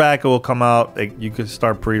 The paperback will come out. You could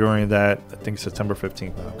start pre-ordering that, I think, September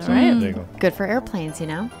 15th. All right. There you go. Good for airplanes,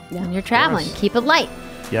 when you're traveling. Keep it light.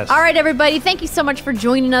 Yes. All right, everybody. Thank you so much for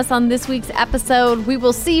joining us on this week's episode. We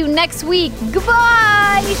will see you next week.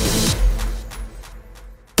 Goodbye.